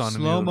focused on in the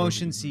Slow other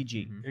motion movies.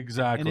 CG.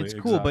 Exactly. And it's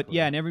cool, but exactly.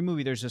 yeah, in every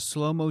movie there's a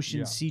slow motion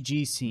Yeah.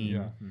 CG scene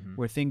Yeah.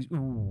 where things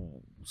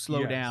slow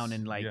Yes, down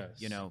and like yes.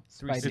 you know.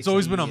 It's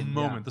always been a 360 and-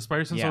 moment. The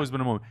Spider-Sense has Yeah. always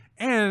been a moment.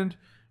 And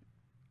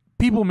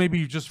people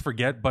maybe just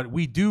forget, but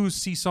we do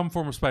see some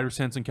form of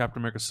Spider-Sense in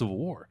Captain America Civil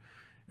War.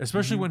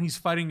 Especially when he's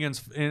fighting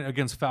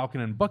against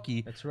Falcon and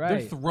Bucky. That's They're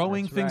right.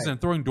 throwing That's things right.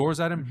 and throwing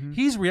doors at him.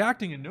 He's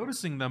reacting and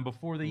noticing them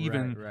before they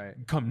even right.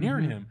 come near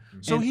him.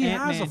 So And he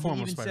Ant-Man, has a form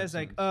he of even Spider-Sense.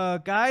 says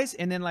like, guys,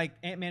 and then like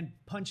Ant-Man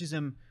punches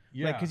him.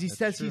 Yeah, because he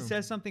that's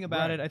says something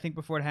about Right. it. I think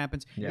before it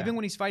happens, Yeah. even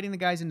when he's fighting the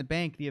guys in the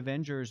bank, the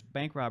Avengers,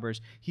 bank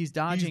robbers, he's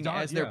dodging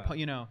as they're, yeah.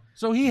 you know.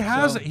 So he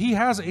has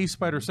a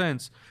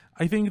Spider-Sense.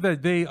 I think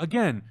that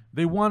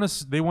they want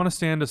to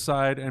stand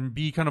aside and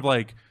be kind of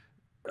like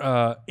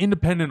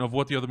independent of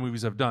what the other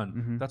movies have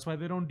done. That's why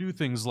they don't do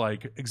things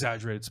like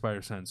exaggerated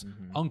Spider-Sense,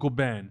 Uncle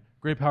Ben,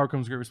 great power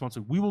comes great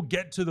responsibility. We will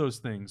get to those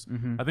things.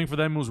 I think for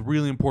them it was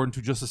really important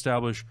to just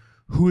establish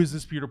who is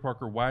this Peter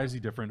Parker, why is he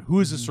different, who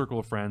is his circle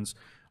of friends.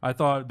 I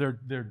thought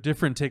their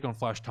different take on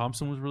Flash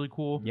Thompson was really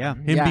cool. Yeah.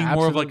 Him Yeah, being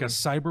more of like a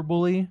absolutely. cyber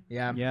bully.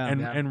 Yeah. Yeah.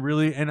 And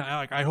really, and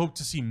I hope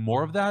to see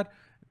more of that.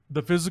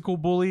 The physical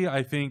bully,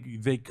 I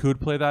think they could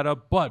play that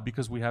up, but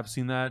because we have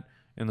seen that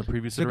in the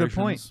previous It's a good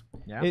iterations,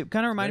 point. Yeah. It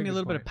kind of reminded me a good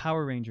little bit point. of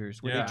Power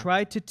Rangers, where Yeah. they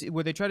tried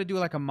to do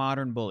like a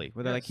modern bully,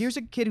 where they're like, Yes. here's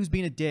a kid who's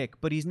being a dick,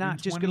 but he's not In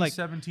just like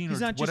 2017 he's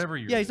or not whatever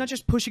just, year yeah, it he's not is.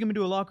 just pushing him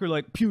into a locker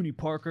like puny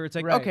Parker. It's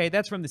like Right. okay,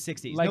 that's from the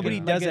 '60s. Like Nobody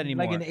an- does like that an-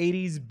 anymore. Like an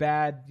 '80s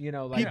bad,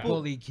 like People-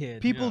 bully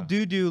kid. People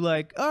Yeah. do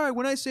like, all right,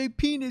 when I say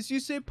penis, you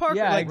say Parker.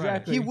 Yeah, like,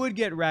 exactly. He would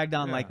get ragged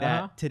on Yeah. like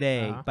that Uh-huh.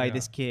 today Uh-huh. by Yeah.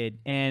 this kid,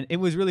 and it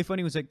was really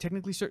funny. It was like,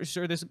 technically, sir,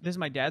 this is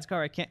my dad's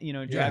car. I can't,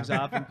 drives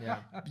off and Yeah.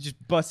 just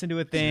busts into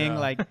a thing. Yeah.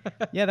 Like,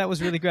 yeah, that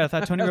was really great. I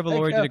thought Tony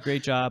Revolori did a great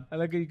great job. I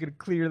like how you could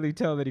clearly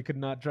tell that he could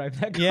not drive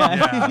that car.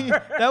 Yeah,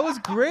 that was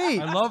great.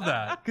 I love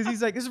that. Because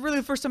he's like, this is really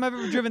the first time I've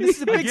ever driven. This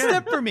is a big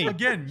step for me.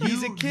 Again,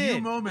 he's a new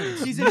kid.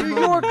 moments. He's a New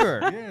Yorker.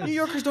 Yes. New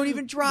Yorkers don't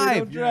even They drive.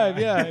 don't drive.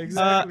 Yeah,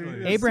 exactly.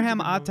 That's Abraham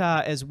such a good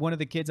Atta, as one of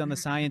the kids on the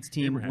science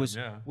team, Abraham, was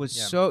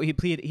yeah. so he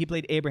played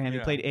Abraham. He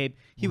Yeah. played Abe.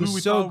 He Who was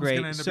we so thought was great,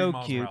 gonna end up so being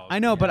Miles cute. Morales. I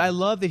know, but Yeah. I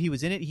love that he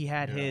was in it. He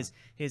had Yeah.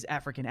 his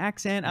African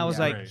accent. I was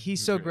Yeah. like, Great. he's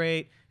He's so great.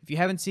 great. If you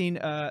haven't seen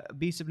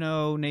Beast of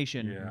No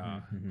Nation,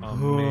 Yeah, Oh.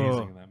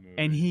 amazing in that movie.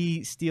 and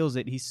he steals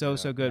it. He's so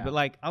good. Yeah. But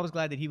like, I was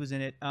glad that he was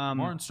in it.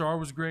 Martin Starr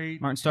was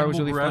great. Martin Starr was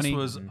Hannibal really Buress funny.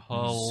 Was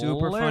hilarious.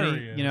 super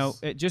funny. You know,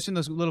 just in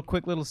those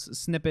quick little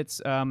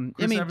snippets. I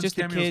Chris mean, Evans' just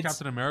the cameo as kids.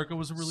 Captain America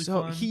was really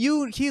So fun.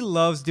 he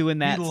loves doing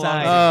that He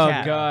side. loves it.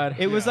 cat. Oh, God.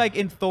 It was Yeah. like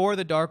in Thor: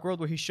 The Dark World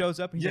where he shows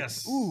up. And he's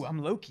Yes. like, "Ooh, I'm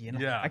Loki,"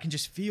 and Yeah. I can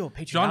just feel John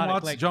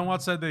patriotic.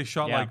 Watts said they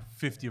shot Yeah. like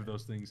 50 of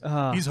those things.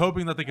 Uh, He's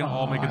hoping that they can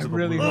all make it I to the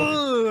really movie.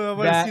 hope I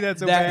want to see that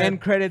so bad.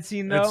 end credit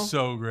scene though. It's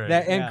so great.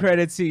 That end Yeah.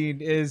 credit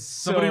scene is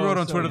Somebody so, wrote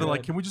on so Twitter, they're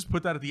like, good. "Can we just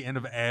put that at the end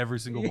of every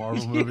single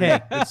Marvel movie?"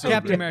 Hey, It's so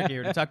Captain good. America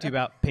here to talk to you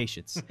about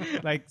patience.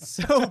 Like,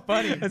 so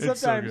funny. And It's so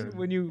sometimes good.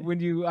 when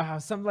you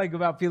something like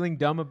about feeling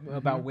dumb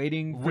about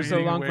waiting for so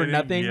Waiting, long for waiting.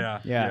 nothing. Yeah,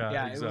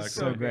 Yeah. It was exactly.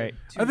 so great.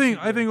 I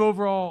think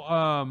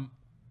overall,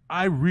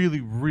 I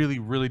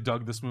really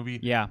dug this movie.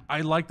 Yeah.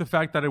 I like the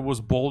fact that it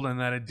was bold and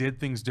that it did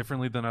things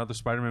differently than other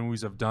Spider-Man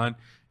movies have done,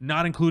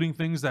 not including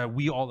things that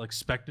we all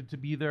expected to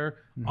be there,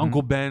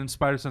 Uncle Ben,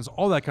 Spider-Sense,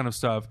 all that kind of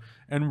stuff,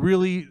 and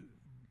really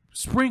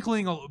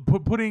sprinkling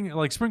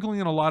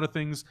in a lot of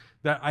things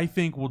that I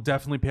think will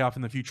definitely pay off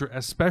in the future,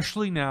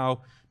 especially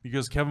now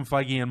because Kevin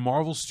Feige and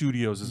Marvel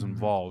Studios is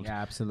involved.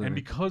 Yeah, absolutely. And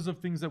because of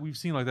things that we've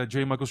seen, like that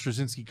J. Michael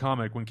Straczynski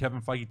comic, when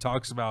Kevin Feige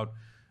talks about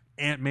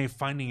Aunt May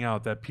finding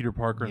out that Peter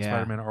Parker and Yeah.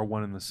 Spider-Man are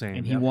one and the same.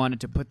 And he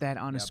wanted to put that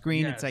on a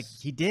screen. Yes. It's like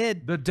he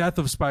did. The death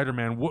of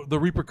Spider-Man, the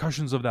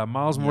repercussions of that,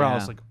 Miles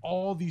Morales, Yeah. like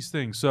all these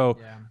things. So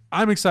Yeah.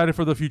 I'm excited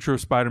for the future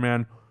of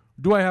Spider-Man.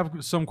 Do I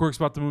have some quirks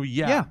about the movie?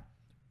 Yeah.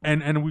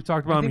 And we've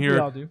talked about I them think here. we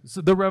all do. So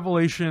the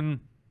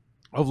revelation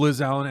of Liz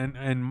Allen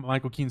and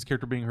Michael Keaton's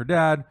character being her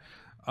dad.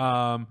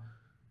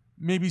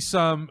 Maybe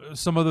some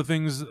other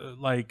things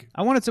like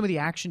I wanted some of the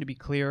action to be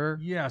clearer.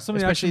 yeah, some of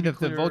the Especially action to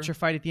the be Vulture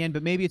fight at the end,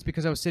 but maybe it's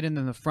because I was sitting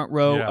in the front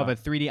row Yeah. of a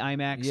 3D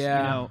IMAX. Yeah,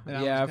 you know, and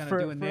I yeah. was kind For,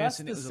 of doing for this, us,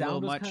 and the it was a sound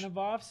little was much. kind of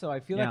off, so I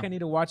feel Yeah. like I need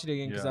to watch it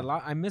again because Yeah.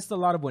 I missed a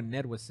lot of what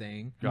Ned was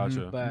saying.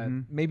 Gotcha. But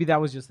maybe that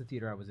was just the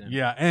theater I was in.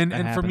 Yeah, and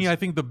That for me, happens. I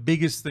think the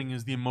biggest thing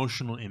is the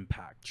emotional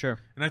impact. Sure.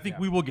 And I think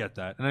we will get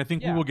that. And I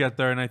think we Yeah. will get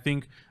there. And I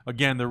think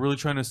again, they're really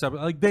trying to establish.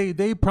 Like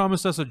they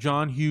promised us a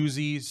John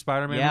Hughesy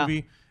Spider-Man Yeah.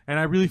 movie, and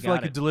I really feel got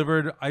like it it.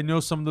 delivered. I know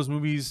some of those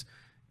movies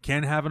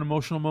can have an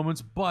emotional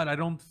moments, but I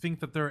don't think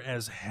that they're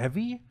as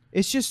heavy.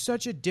 It's just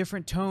such a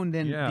different tone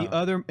than Yeah. the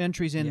other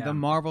entries in Yeah. the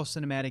Marvel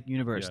Cinematic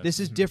Universe. Yes. This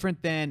is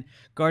different than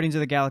Guardians of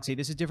the Galaxy.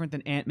 This is different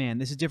than Ant-Man.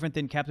 This is different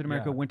than Captain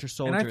America: Yeah. Winter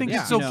Soldier. And I think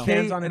Yeah. it's You know. okay.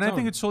 Stands on And its I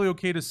think own. it's totally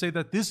okay to say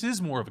that this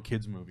is more of a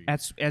kids movie.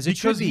 as it because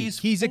should be.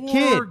 he's a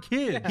for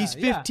kid. kids. He's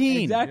Yeah,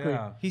 15. exactly.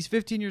 Yeah. He's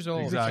 15 years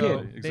old. Exactly. So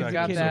Exactly. they've He's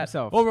got a kid that.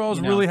 himself. Overall, I was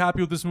You know. really happy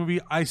with this movie.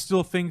 I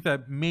still think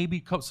that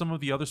maybe some of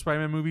the other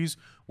Spider-Man movies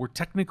were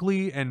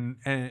technically and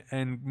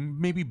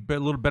maybe a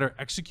little better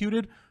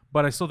executed,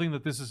 but I still think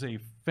that this is a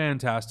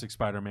fantastic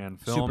Spider-Man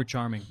film. Super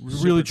charming. Really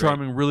Super great.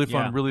 charming, really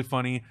fun, Yeah. really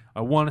funny.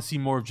 I want to see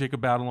more of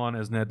Jacob Batalon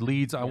as Ned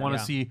Leeds. I want to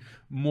Yeah. see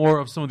more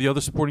of some of the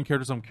other supporting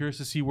characters. I'm curious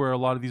to see where a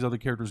lot of these other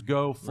characters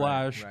go.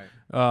 Flash,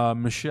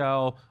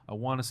 Michelle. I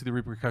want to see the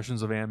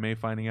repercussions of Aunt May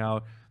finding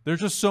out. There's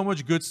just so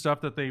much good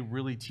stuff that they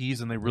really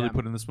tease and they really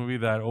put in this movie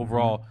that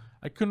overall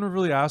I couldn't have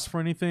really asked for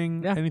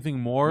anything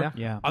more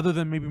Yeah. other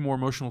than maybe more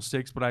emotional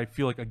stakes. But I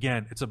feel like,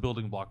 again, it's a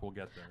building block. We'll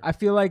get there. I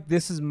feel like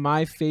this is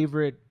my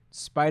favorite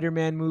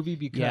Spider-Man movie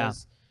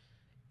because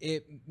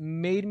it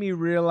made me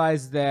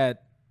realize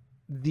that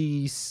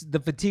the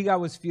fatigue I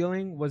was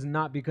feeling was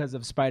not because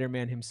of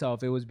Spider-Man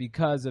himself. It was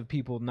because of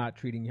people not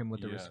treating him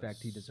with the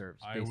respect he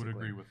deserves. I would basically.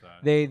 agree with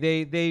that.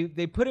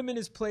 They put him in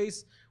his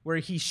place where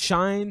he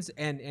shines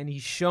and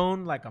he's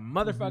shown like a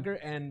motherfucker,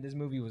 and this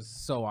movie was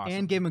so awesome.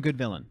 And gave him a good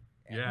villain.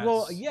 Yes.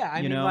 Well, yeah, I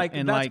You mean, know, like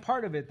and, that's like-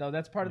 part of it, though.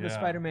 That's part of the Yeah.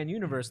 Spider-Man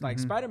universe. Like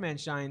Spider-Man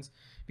shines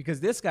because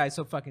this guy's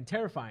so fucking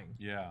terrifying.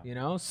 Yeah. You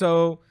know,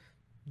 so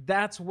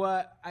that's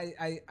what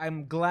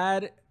I'm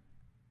glad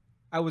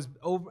I was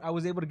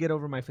able to get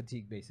over my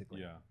fatigue,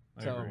 basically. Yeah.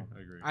 I So agree.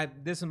 I agree.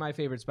 this is my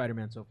favorite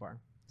Spider-Man so far.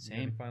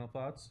 Any Same. final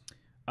thoughts?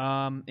 Yeah,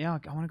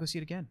 I want to go see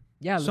it again.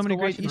 Yeah, So let's many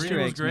go great watch it. Easter 3D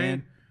was eggs, great.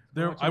 man.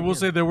 I will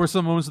say there were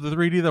some moments of the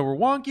 3D that were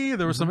wonky.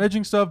 There was some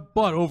edging stuff,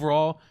 but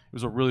overall, it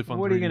was a really fun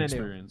What are 3D you gonna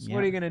experience. do?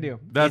 What are you gonna do?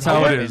 That's It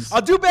how it happens. is.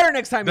 I'll do better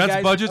next time, you That's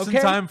guys. budgets okay?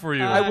 and time for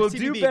you. I will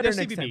do better there's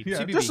next CBB, time. Yeah,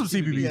 CBB, there's some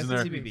CBBs yes, in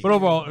there. CBB. But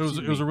overall,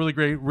 it was a really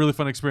great, really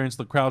fun experience.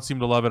 The crowd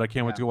seemed to love it. I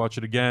can't wait to go watch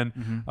it again.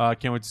 Mm-hmm.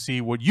 Can't wait to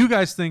see what you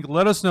guys think.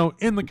 Let us know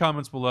in the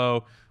comments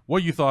below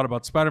what you thought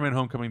about Spider-Man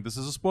Homecoming. This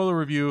is a spoiler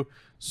review,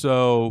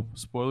 so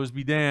spoilers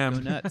be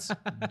damned. Go nuts.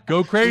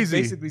 Go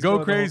crazy. basically Go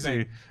spoiled the whole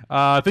crazy. thing.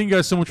 Thank you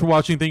guys so much for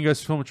watching. Thank you guys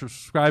so much for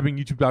subscribing.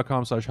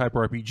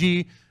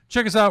 YouTube.com/HyperRPG.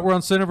 Check us out. We're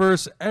on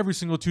Cineverse every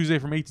single Tuesday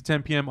from 8 to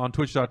 10 p.m. on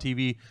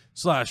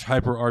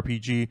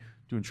Twitch.tv/HyperRPG.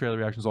 Doing trailer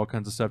reactions, all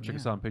kinds of stuff. Check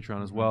us out on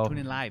Patreon as well. Tune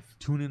in live.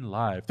 Tune in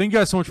live. Thank you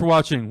guys so much for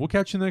watching. We'll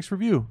catch you in the next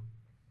review.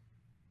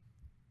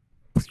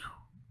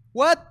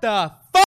 What the